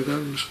come in with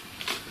those.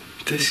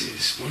 This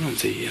is one of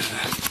the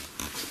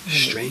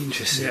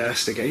strangest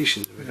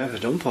investigations we've ever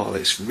done, Paul.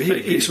 It's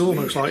really. It's really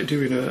almost weird. like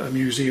doing a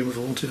museum of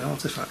haunted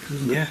artefacts,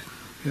 isn't it? Yeah.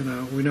 You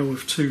know, we know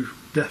of 2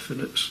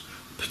 definites,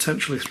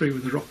 potentially 3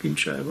 with the rocking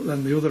chair, but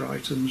then the other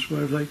items,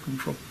 where have they come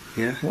from?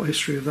 Yeah. What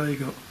history have they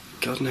got?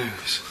 God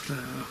knows.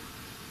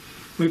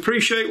 We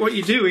appreciate what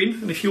you're doing,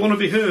 and if you want to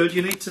be heard,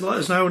 you need to let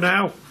us know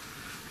now.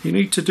 You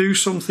need to do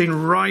something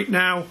right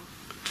now.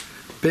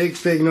 Big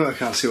no. I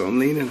can't see what I'm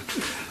leaning.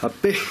 A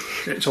big.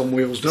 It's on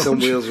wheels, don't It's on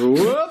wheels.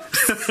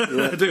 Whoops.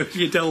 Yeah. Do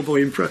your Del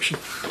Boy impression.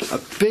 A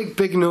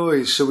big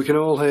noise so we can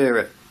all hear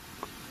it.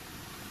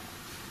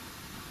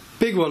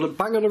 Big one.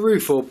 Bang on the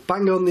roof or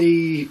bang on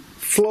the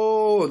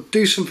floor. Or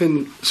do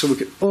something so we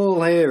can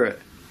all hear it.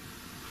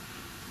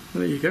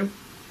 There you go.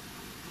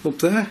 Up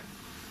there.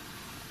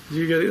 Did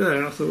you get it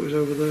there? I thought it was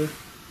over there.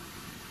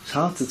 It's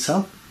hard to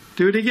tell.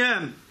 Do it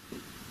again.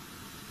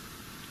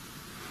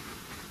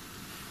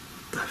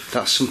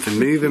 That's something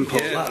moving,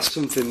 Paul. Yeah. That's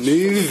something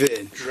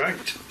moving.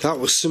 Dragged. That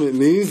was something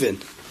moving.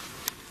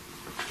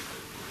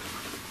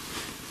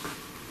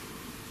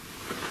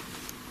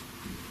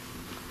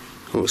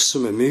 That was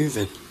something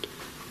moving.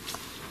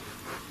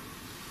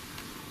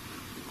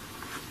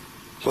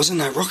 Wasn't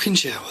that rocking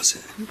chair, was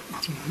it?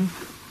 I don't know.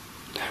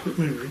 Quit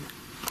moving.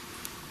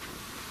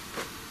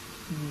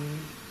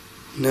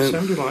 No.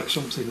 Sounded like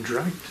something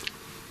dragged.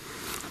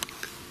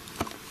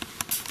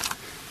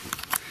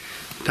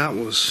 That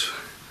was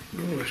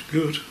Oh, it's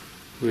good.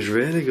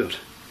 really good.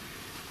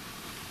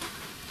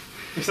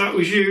 If that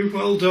was you,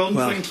 well done,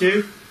 Well. thank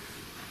you.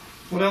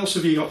 What else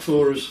have you got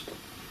for us?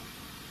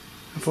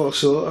 I thought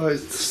so. Oh,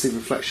 it's the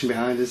reflection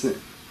behind, isn't it?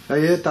 I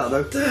heard that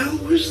though. What the hell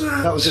was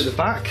that? That was at the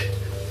back.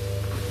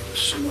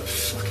 Someone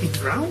fucking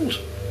growled.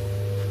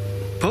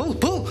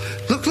 Paul!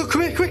 Look,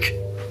 come here, quick!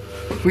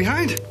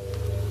 Behind!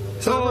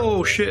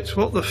 Oh shit,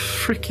 what the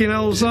freaking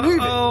hell's Is it that?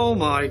 moving? Oh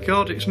my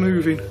god, it's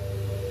moving.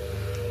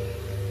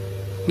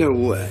 No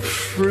way.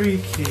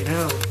 Freaking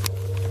hell.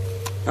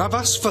 I've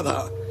asked for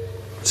that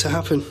to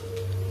happen.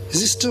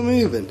 Is it still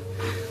moving?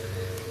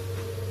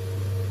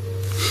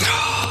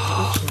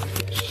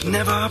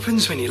 Never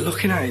happens when you're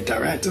looking at it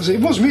direct, does it?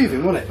 It was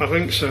moving, wasn't it? I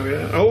think so,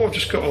 yeah. Oh, I've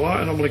just got a light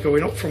anomaly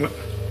going up from it.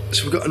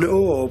 So we've got an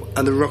orb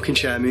and the rocking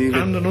chair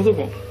moving. And another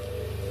one.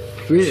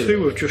 Really?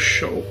 2 have just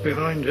shot up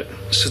behind it.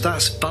 So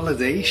that's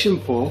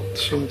validation, Paul.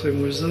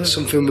 Something was there.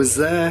 Something was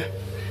there.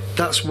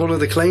 That's one of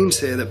the claims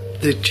here,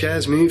 that the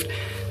chair's moved.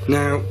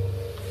 Now,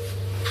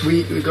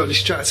 we got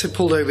distracted,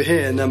 pulled over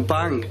here, and then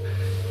bang.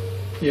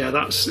 Yeah,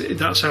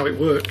 that's how it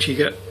works. You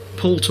get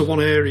pulled to one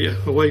area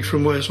away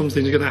from where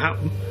something's going to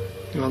happen,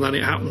 and then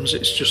it happens.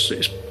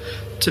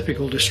 It's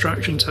typical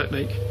distraction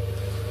technique.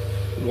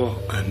 What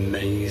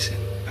amazing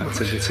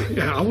activity.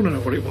 Yeah, I want to know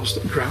what it was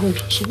that growled.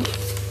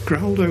 Something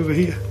growled over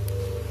here.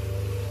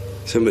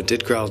 Something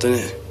did growl, didn't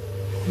it?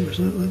 What was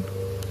that then?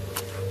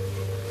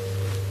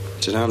 I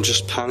don't know, I'm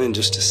just panning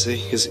just to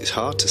see, because it's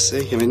hard to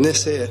see. I mean,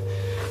 this here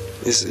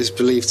is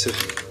believed to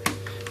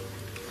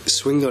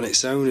swing on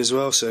its own as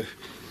well, so...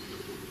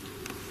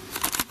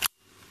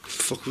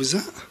 Fuck was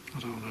that? I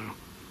don't know.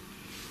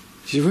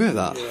 Did you hear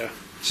that? Yeah.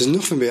 There's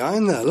nothing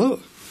behind there,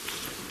 look.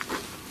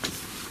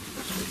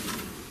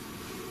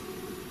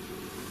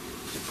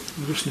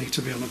 I just need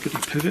to be on a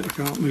bloody pivot. I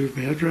can't move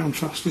my head around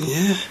fast enough.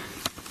 Yeah.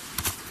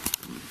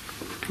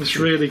 It's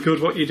really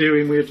good what you're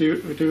doing. We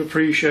do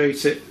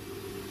appreciate it.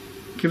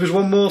 Give us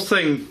one more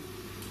thing.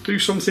 Do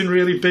something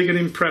really big and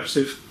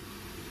impressive.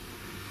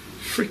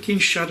 Freaking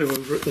shadow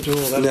over at the door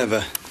then.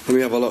 Never. Let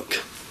me have a look.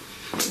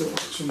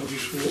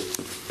 Somebody's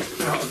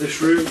walked out of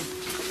this room.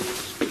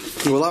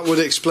 Well, that would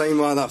explain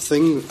why that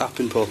thing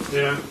happened, Paul.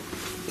 Yeah.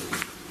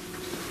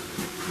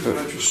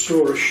 I just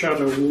saw a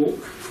shadow walk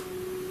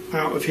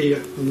out of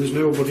here, and there's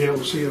nobody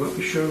else here. Let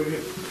me show you.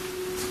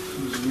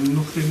 There's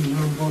nothing,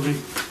 nobody.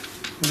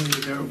 There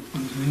you go.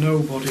 There's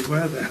nobody.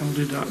 Where the hell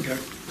did that go?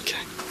 Okay.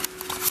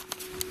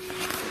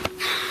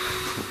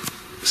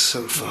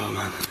 So far,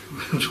 man.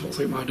 I don't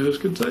think my nerves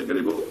can take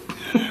anymore.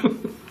 Yeah.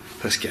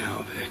 Let's get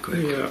out of here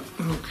quick. Yeah,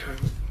 okay.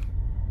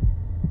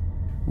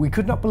 We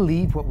could not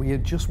believe what we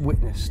had just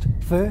witnessed.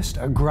 First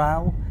a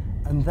growl,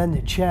 and then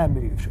the chair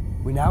moved.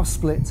 We now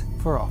split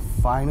for our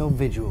final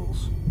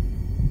visuals.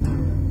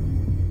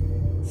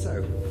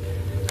 So,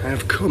 I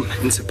have come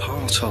into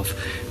part of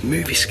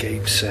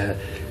Moviescape's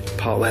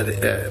part where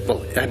the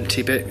well,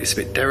 empty bit. It's a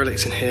bit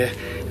derelict in here.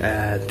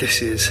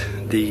 This is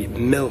the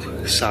mill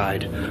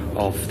side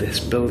of this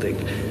building.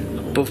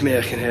 Above me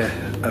I can hear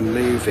a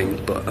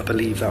moving, but I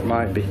believe that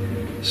might be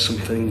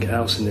something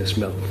else in this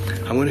mill.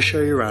 I'm going to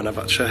show you around. I've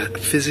actually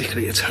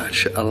physically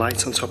attached a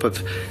light on top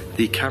of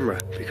the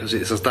camera because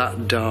it's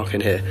that dark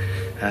in here.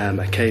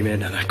 I came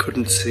in and I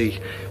couldn't see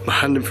my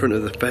hand in front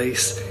of the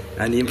base,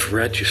 and the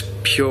infrared just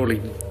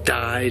purely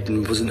died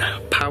and wasn't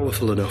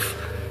powerful enough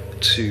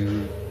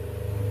to...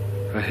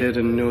 I heard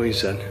a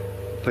noise then,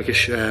 like a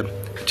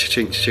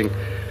cha-ching, cha-ching.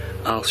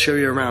 I'll show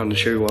you around and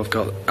show you what I've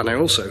got, and I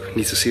also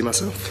need to see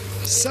myself.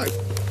 So,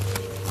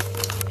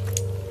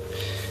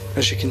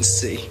 as you can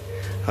see,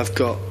 I've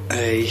got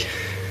a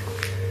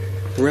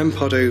REM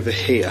pod over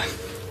here,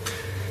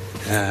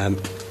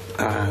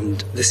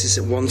 and this is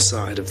at one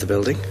side of the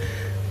building,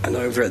 and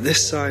over at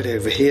this side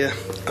over here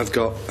I've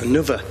got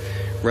another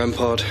REM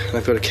pod, and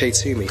I've got a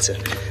K2 meter.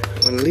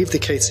 I'm going to leave the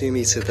K2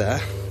 meter there.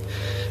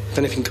 If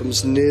anything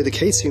comes near the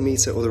K2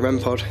 meter or the REM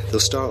pod, they'll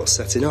start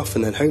setting off,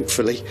 and then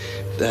hopefully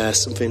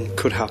something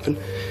could happen.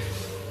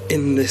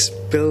 In this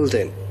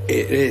building,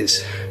 it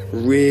is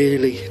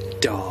really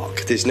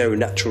dark. There's no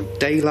natural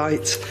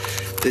daylight.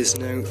 There's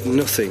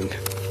nothing.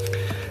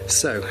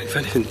 So, if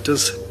anything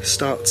does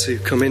start to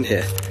come in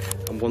here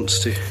and wants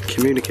to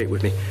communicate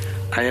with me,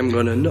 I am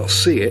going to not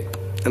see it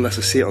unless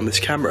I see it on this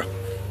camera.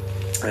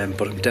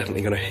 But I'm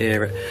definitely going to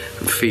hear it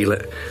and feel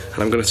it,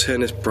 and I'm going to turn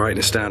this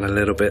brightness down a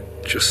little bit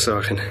just so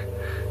I can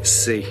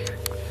see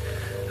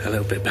a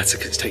little bit better,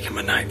 because it's taking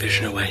my night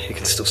vision away. You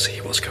can still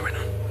see what's going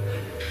on.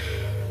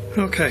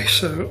 Okay,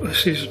 so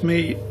this is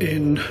me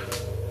in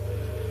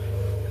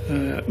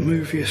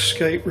movie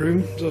escape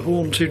room, the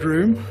haunted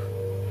room,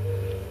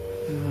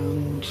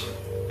 and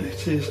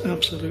it is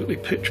absolutely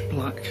pitch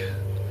black.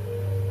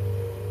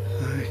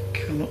 I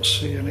cannot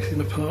see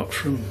anything apart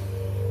from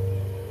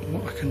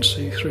what I can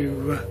see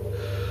through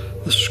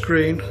the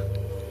screen,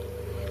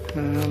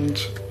 and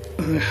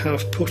I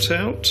have put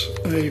out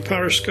a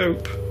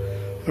periscope,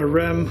 a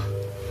REM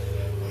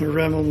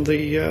on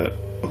the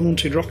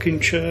haunted rocking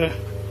chair,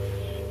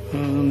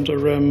 and a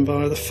REM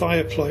by the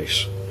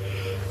fireplace.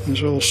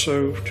 There's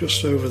also,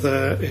 just over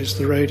there, is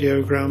the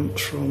radiogram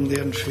from the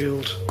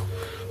Enfield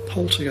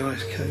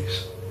poltergeist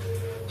case.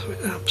 So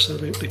it's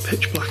absolutely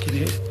pitch black in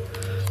here.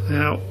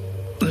 Now,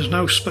 there's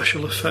no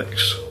special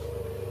effects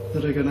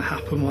that are going to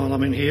happen while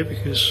I'm in here,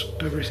 because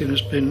everything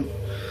has been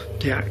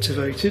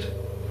deactivated,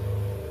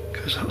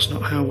 because that's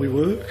not how we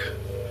work.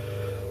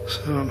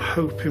 So I'm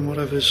hoping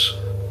whatever's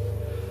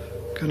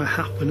going to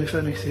happen, if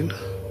anything,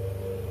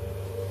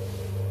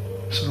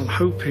 so I'm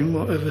hoping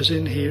whatever's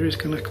in here is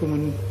going to come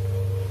and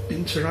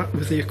interact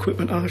with the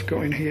equipment I've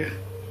got in here.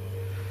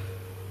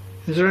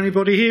 Is there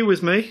anybody here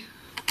with me?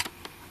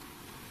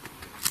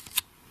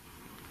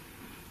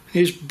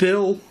 Is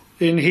Bill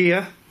in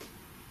here?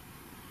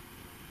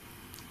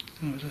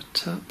 There's a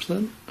tap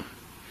then.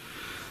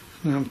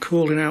 Now I'm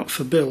calling out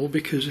for Bill,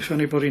 because if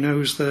anybody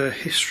knows their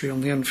history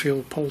on the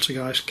Enfield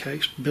poltergeist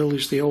case, Bill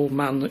is the old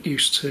man that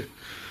used to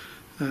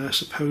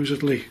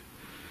supposedly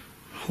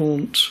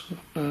haunt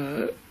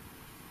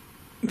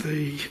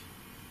the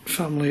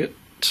family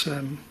at...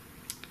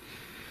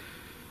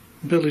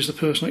 Bill is the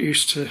person that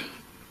used to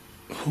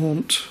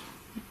haunt...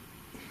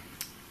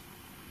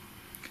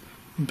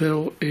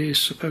 Bill is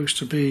supposed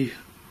to be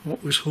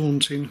what was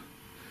haunting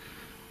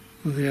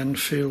the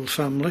Enfield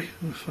family,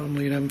 the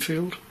family in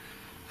Enfield,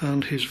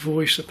 and his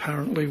voice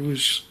apparently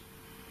was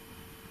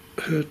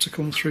heard to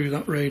come through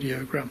that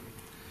radiogram.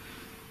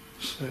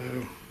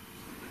 So,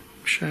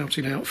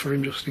 shouting out for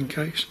him just in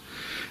case.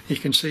 You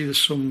can see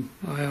there's some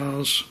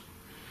IRs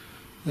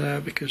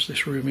there because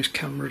this room is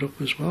cameraed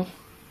up as well.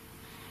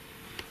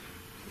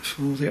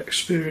 For the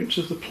experience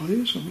of the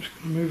players, I'm just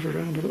going to move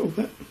around a little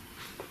bit.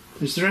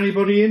 Is there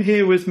anybody in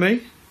here with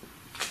me?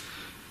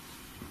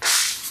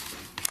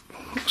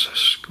 Oh, that's a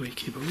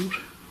squeaky board.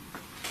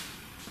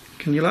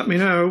 Can you let me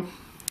know?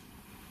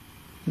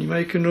 Can you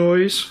make a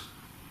noise?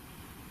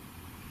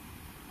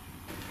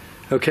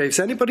 Okay, is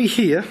anybody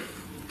here?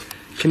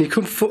 Can you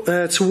come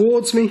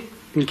towards me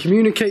and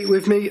communicate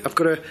with me? I've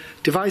got a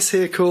device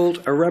here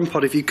called a REM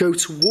pod. If you go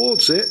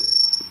towards it,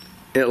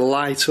 it'll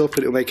light up and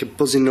it'll make a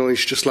buzzing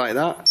noise just like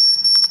that.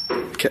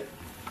 Okay.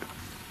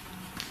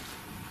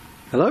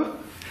 Hello?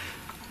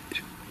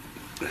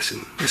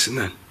 Listen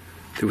then.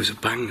 There was a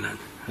bang then.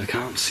 I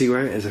can't see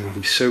where it is. I'm going to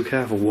be so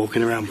careful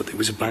walking around, but there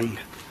was a bang.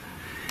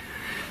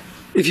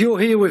 If you're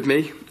here with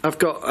me, I've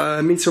got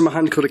a meter in my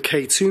hand called a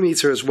K2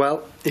 meter as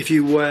well. If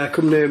you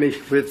come near me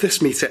with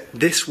this meter,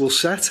 this will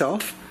set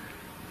off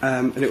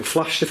and it will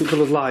flash different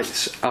coloured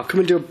lights. I'll come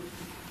and do a...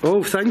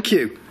 Oh, thank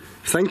you.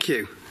 Thank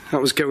you.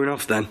 That was going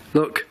off then.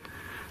 Look.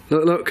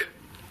 Look, look.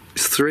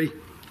 It's 3.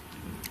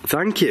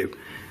 Thank you.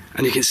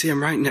 And you can see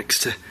I'm right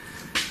next to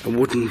a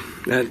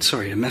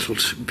a metal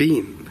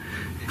beam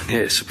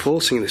here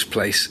supporting this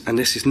place, and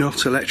this is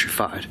not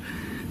electrified.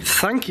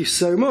 Thank you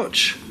so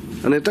much.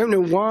 And I don't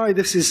know why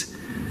this is...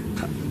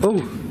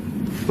 Oh.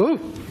 Oh.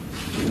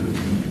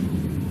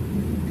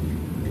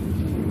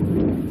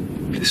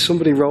 There's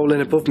somebody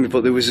rolling above me,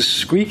 but there was a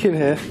squeak in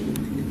here.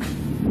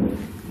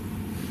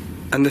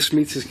 And this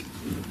meter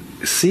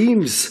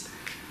seems...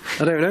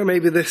 I don't know,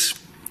 maybe this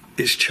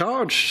is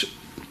charged,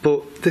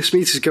 but this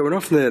meter's going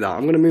off near that.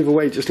 I'm going to move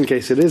away just in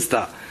case it is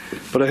that.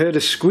 But I heard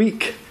a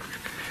squeak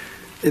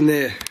in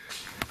there.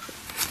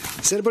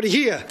 Is anybody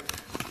here?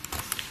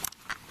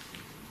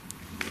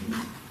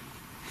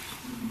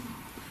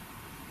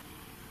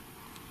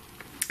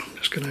 I'm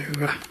just going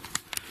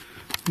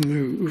to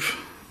move.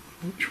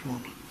 Which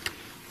one?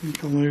 I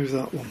think I'll move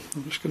that one.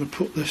 I'm just going to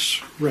put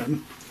this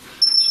REM,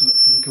 so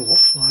it's going to go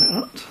off like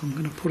that. I'm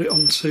going to put it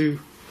onto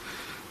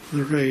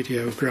the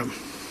radiogram.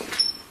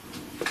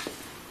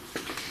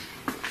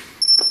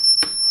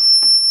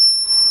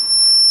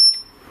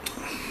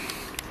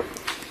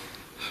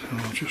 So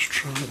I'll just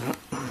try that.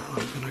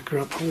 I'm going to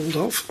grab hold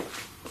of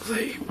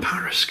the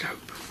periscope.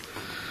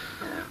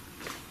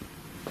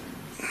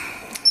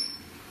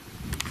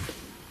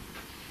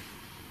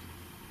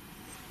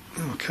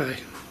 Okay,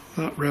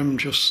 that REM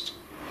just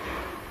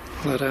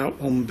let out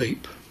one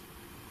beep.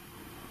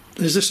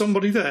 Is there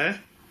somebody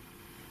there?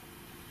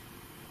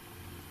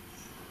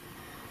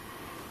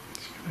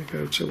 Just going to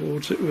go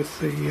towards it with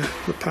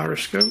the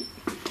periscope.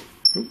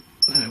 Oh,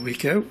 there we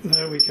go,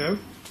 there we go.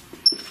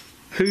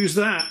 Who's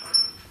that?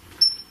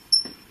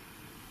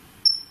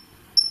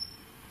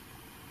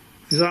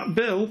 Is that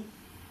Bill?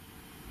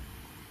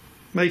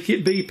 Make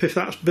it beep if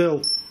that's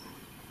Bill.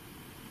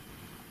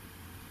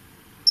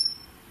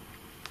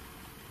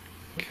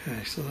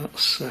 Okay, so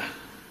that's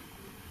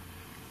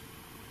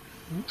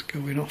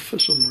going off for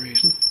some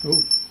reason.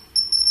 Oh,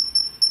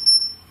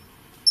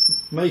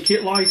 make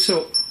it light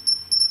up.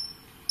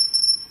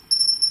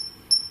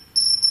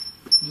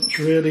 That's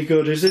really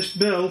good. Is this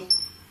Bill?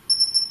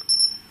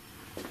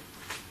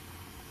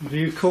 Have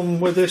you come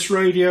with this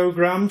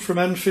radiogram from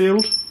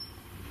Enfield?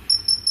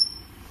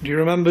 Do you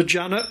remember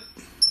Janet?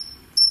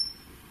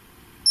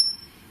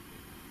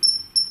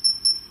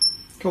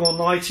 Come on,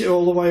 light it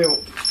all the way up.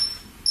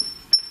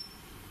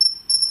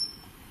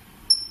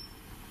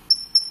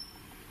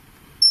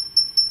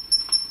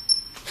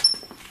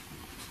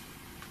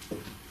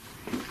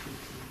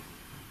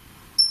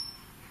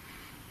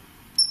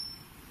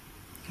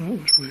 That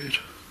was weird.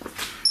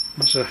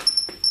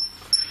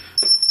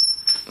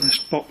 This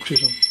box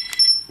is on.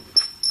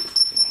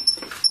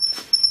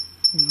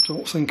 I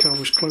don't think I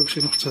was close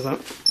enough to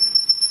that.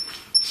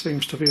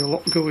 Seems to be a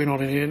lot going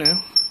on in here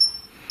now.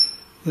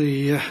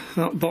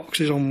 That box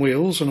is on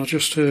wheels and I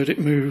just heard it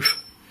move.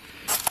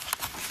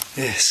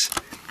 Yes,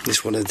 this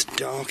is one of the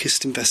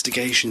darkest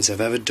investigations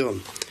I've ever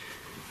done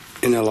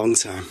in a long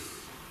time.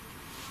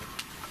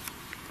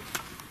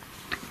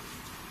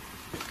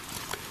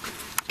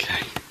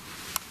 Okay.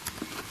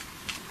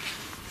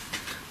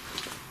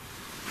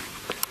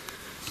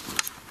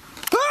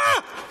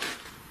 Ah!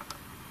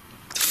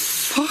 The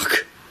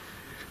fuck?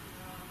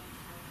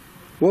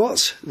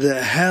 What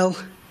the hell?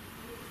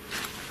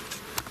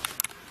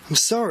 I'm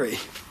sorry.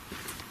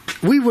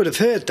 We would have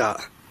heard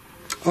that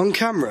on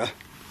camera.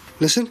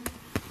 Listen.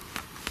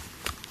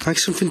 Like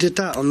something did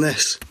that on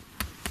this.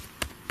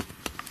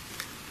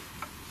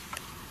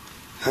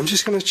 I'm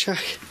just going to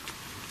check.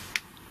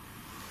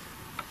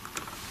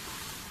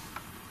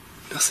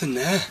 Nothing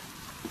there.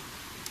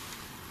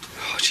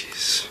 Oh,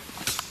 jeez.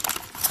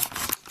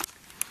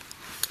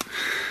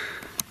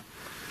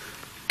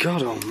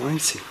 God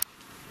almighty.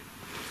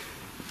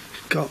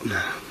 forgot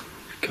now.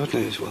 God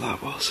knows what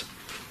that was.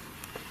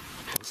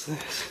 What's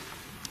this?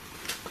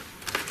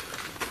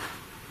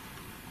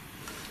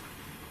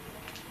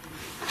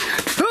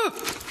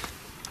 Oh!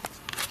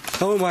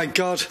 Oh my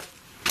God.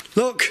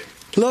 Look,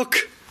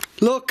 look,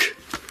 look.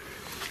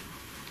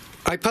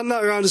 I panned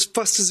that around as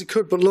fast as I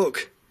could, but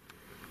look.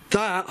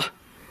 That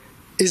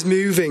is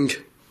moving.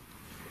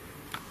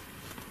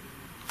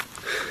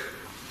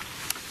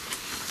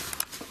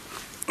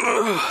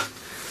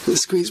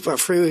 Let's squeeze back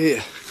through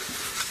here.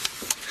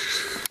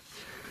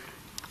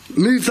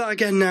 Move that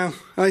again now.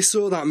 I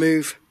saw that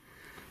move.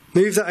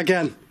 Move that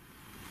again.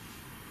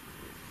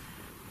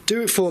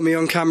 Do it for me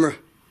on camera.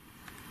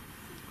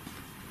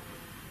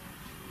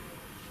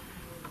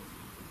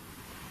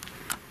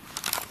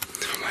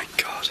 Oh my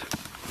God.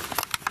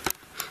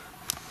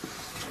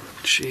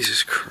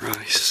 Jesus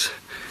Christ.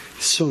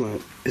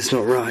 Something is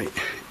not right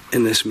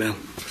in this mill.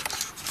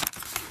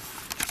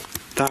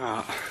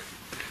 That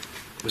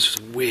was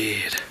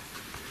weird.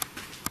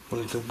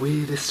 One of the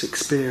weirdest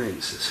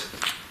experiences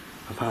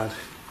I've had.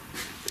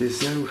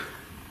 There's no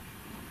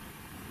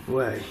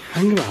way.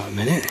 Hang about a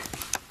minute.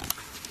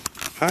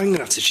 I'm gonna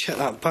have to check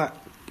that back.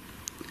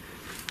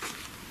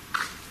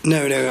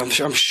 No,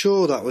 I'm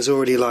sure that was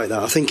already like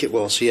that. I think it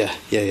was. Yeah.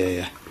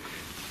 That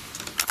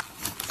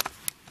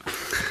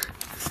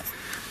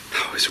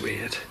was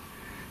weird.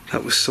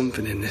 That was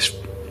something in this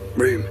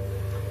room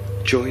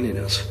joining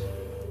us.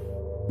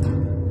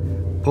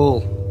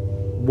 Paul,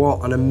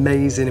 what an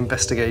amazing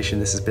investigation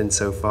this has been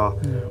so far.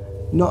 Yeah.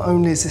 Not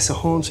only is this a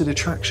haunted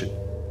attraction,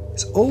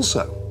 it's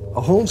also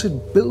a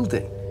haunted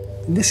building.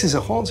 And this is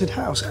a haunted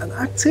house, and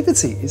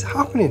activity is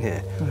happening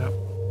here. Yeah.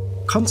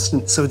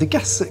 Constant. So the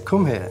guests that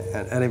come here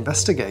and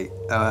investigate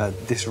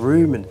this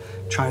room and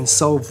try and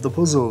solve the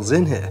puzzles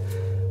in here,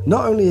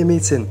 not only are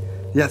meeting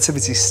the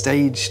activity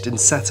staged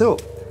and set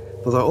up,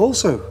 but they're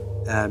also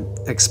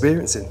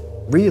experiencing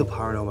real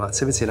paranormal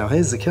activity. Now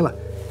here's the killer.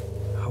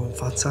 How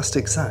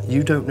fantastic is that?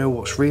 You don't know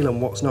what's real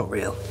and what's not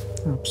real.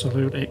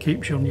 Absolutely, it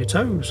keeps you on your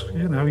toes.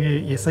 You know,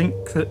 you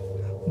think that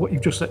what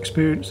you've just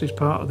experienced is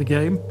part of the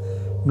game.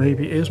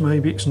 Maybe it is,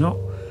 maybe it's not.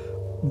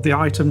 The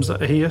items that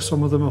are here,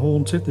 some of them are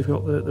haunted. They've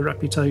got the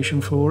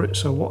reputation for it.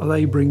 So what are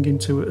they bringing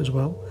to it as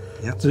well?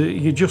 Yep.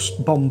 You're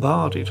just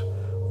bombarded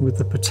with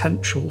the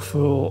potential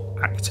for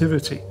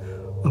activity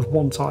of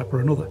one type or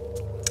another.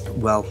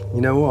 Well,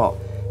 you know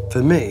what?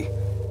 For me,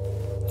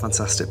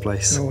 fantastic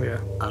place. Oh yeah.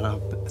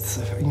 And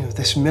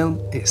this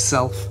mill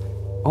itself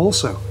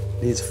also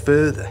needs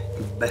further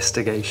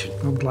investigation.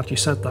 I'm glad you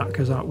said that,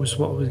 because that was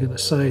what I was going to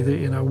say.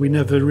 That we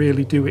never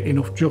really do it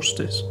enough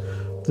justice.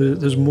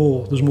 There's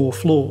more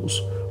flaws,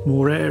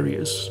 more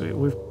areas.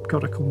 We've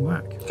got to come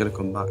back. Got to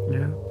come back.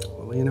 Yeah.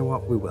 Well, you know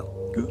what? We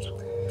will. Good.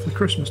 For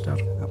Christmas,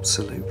 Dad.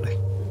 Absolutely.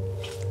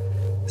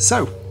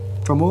 So,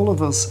 from all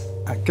of us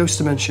at Ghost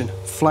Dimension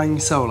Flying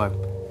Solo,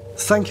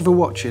 thank you for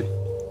watching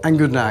and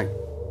good night.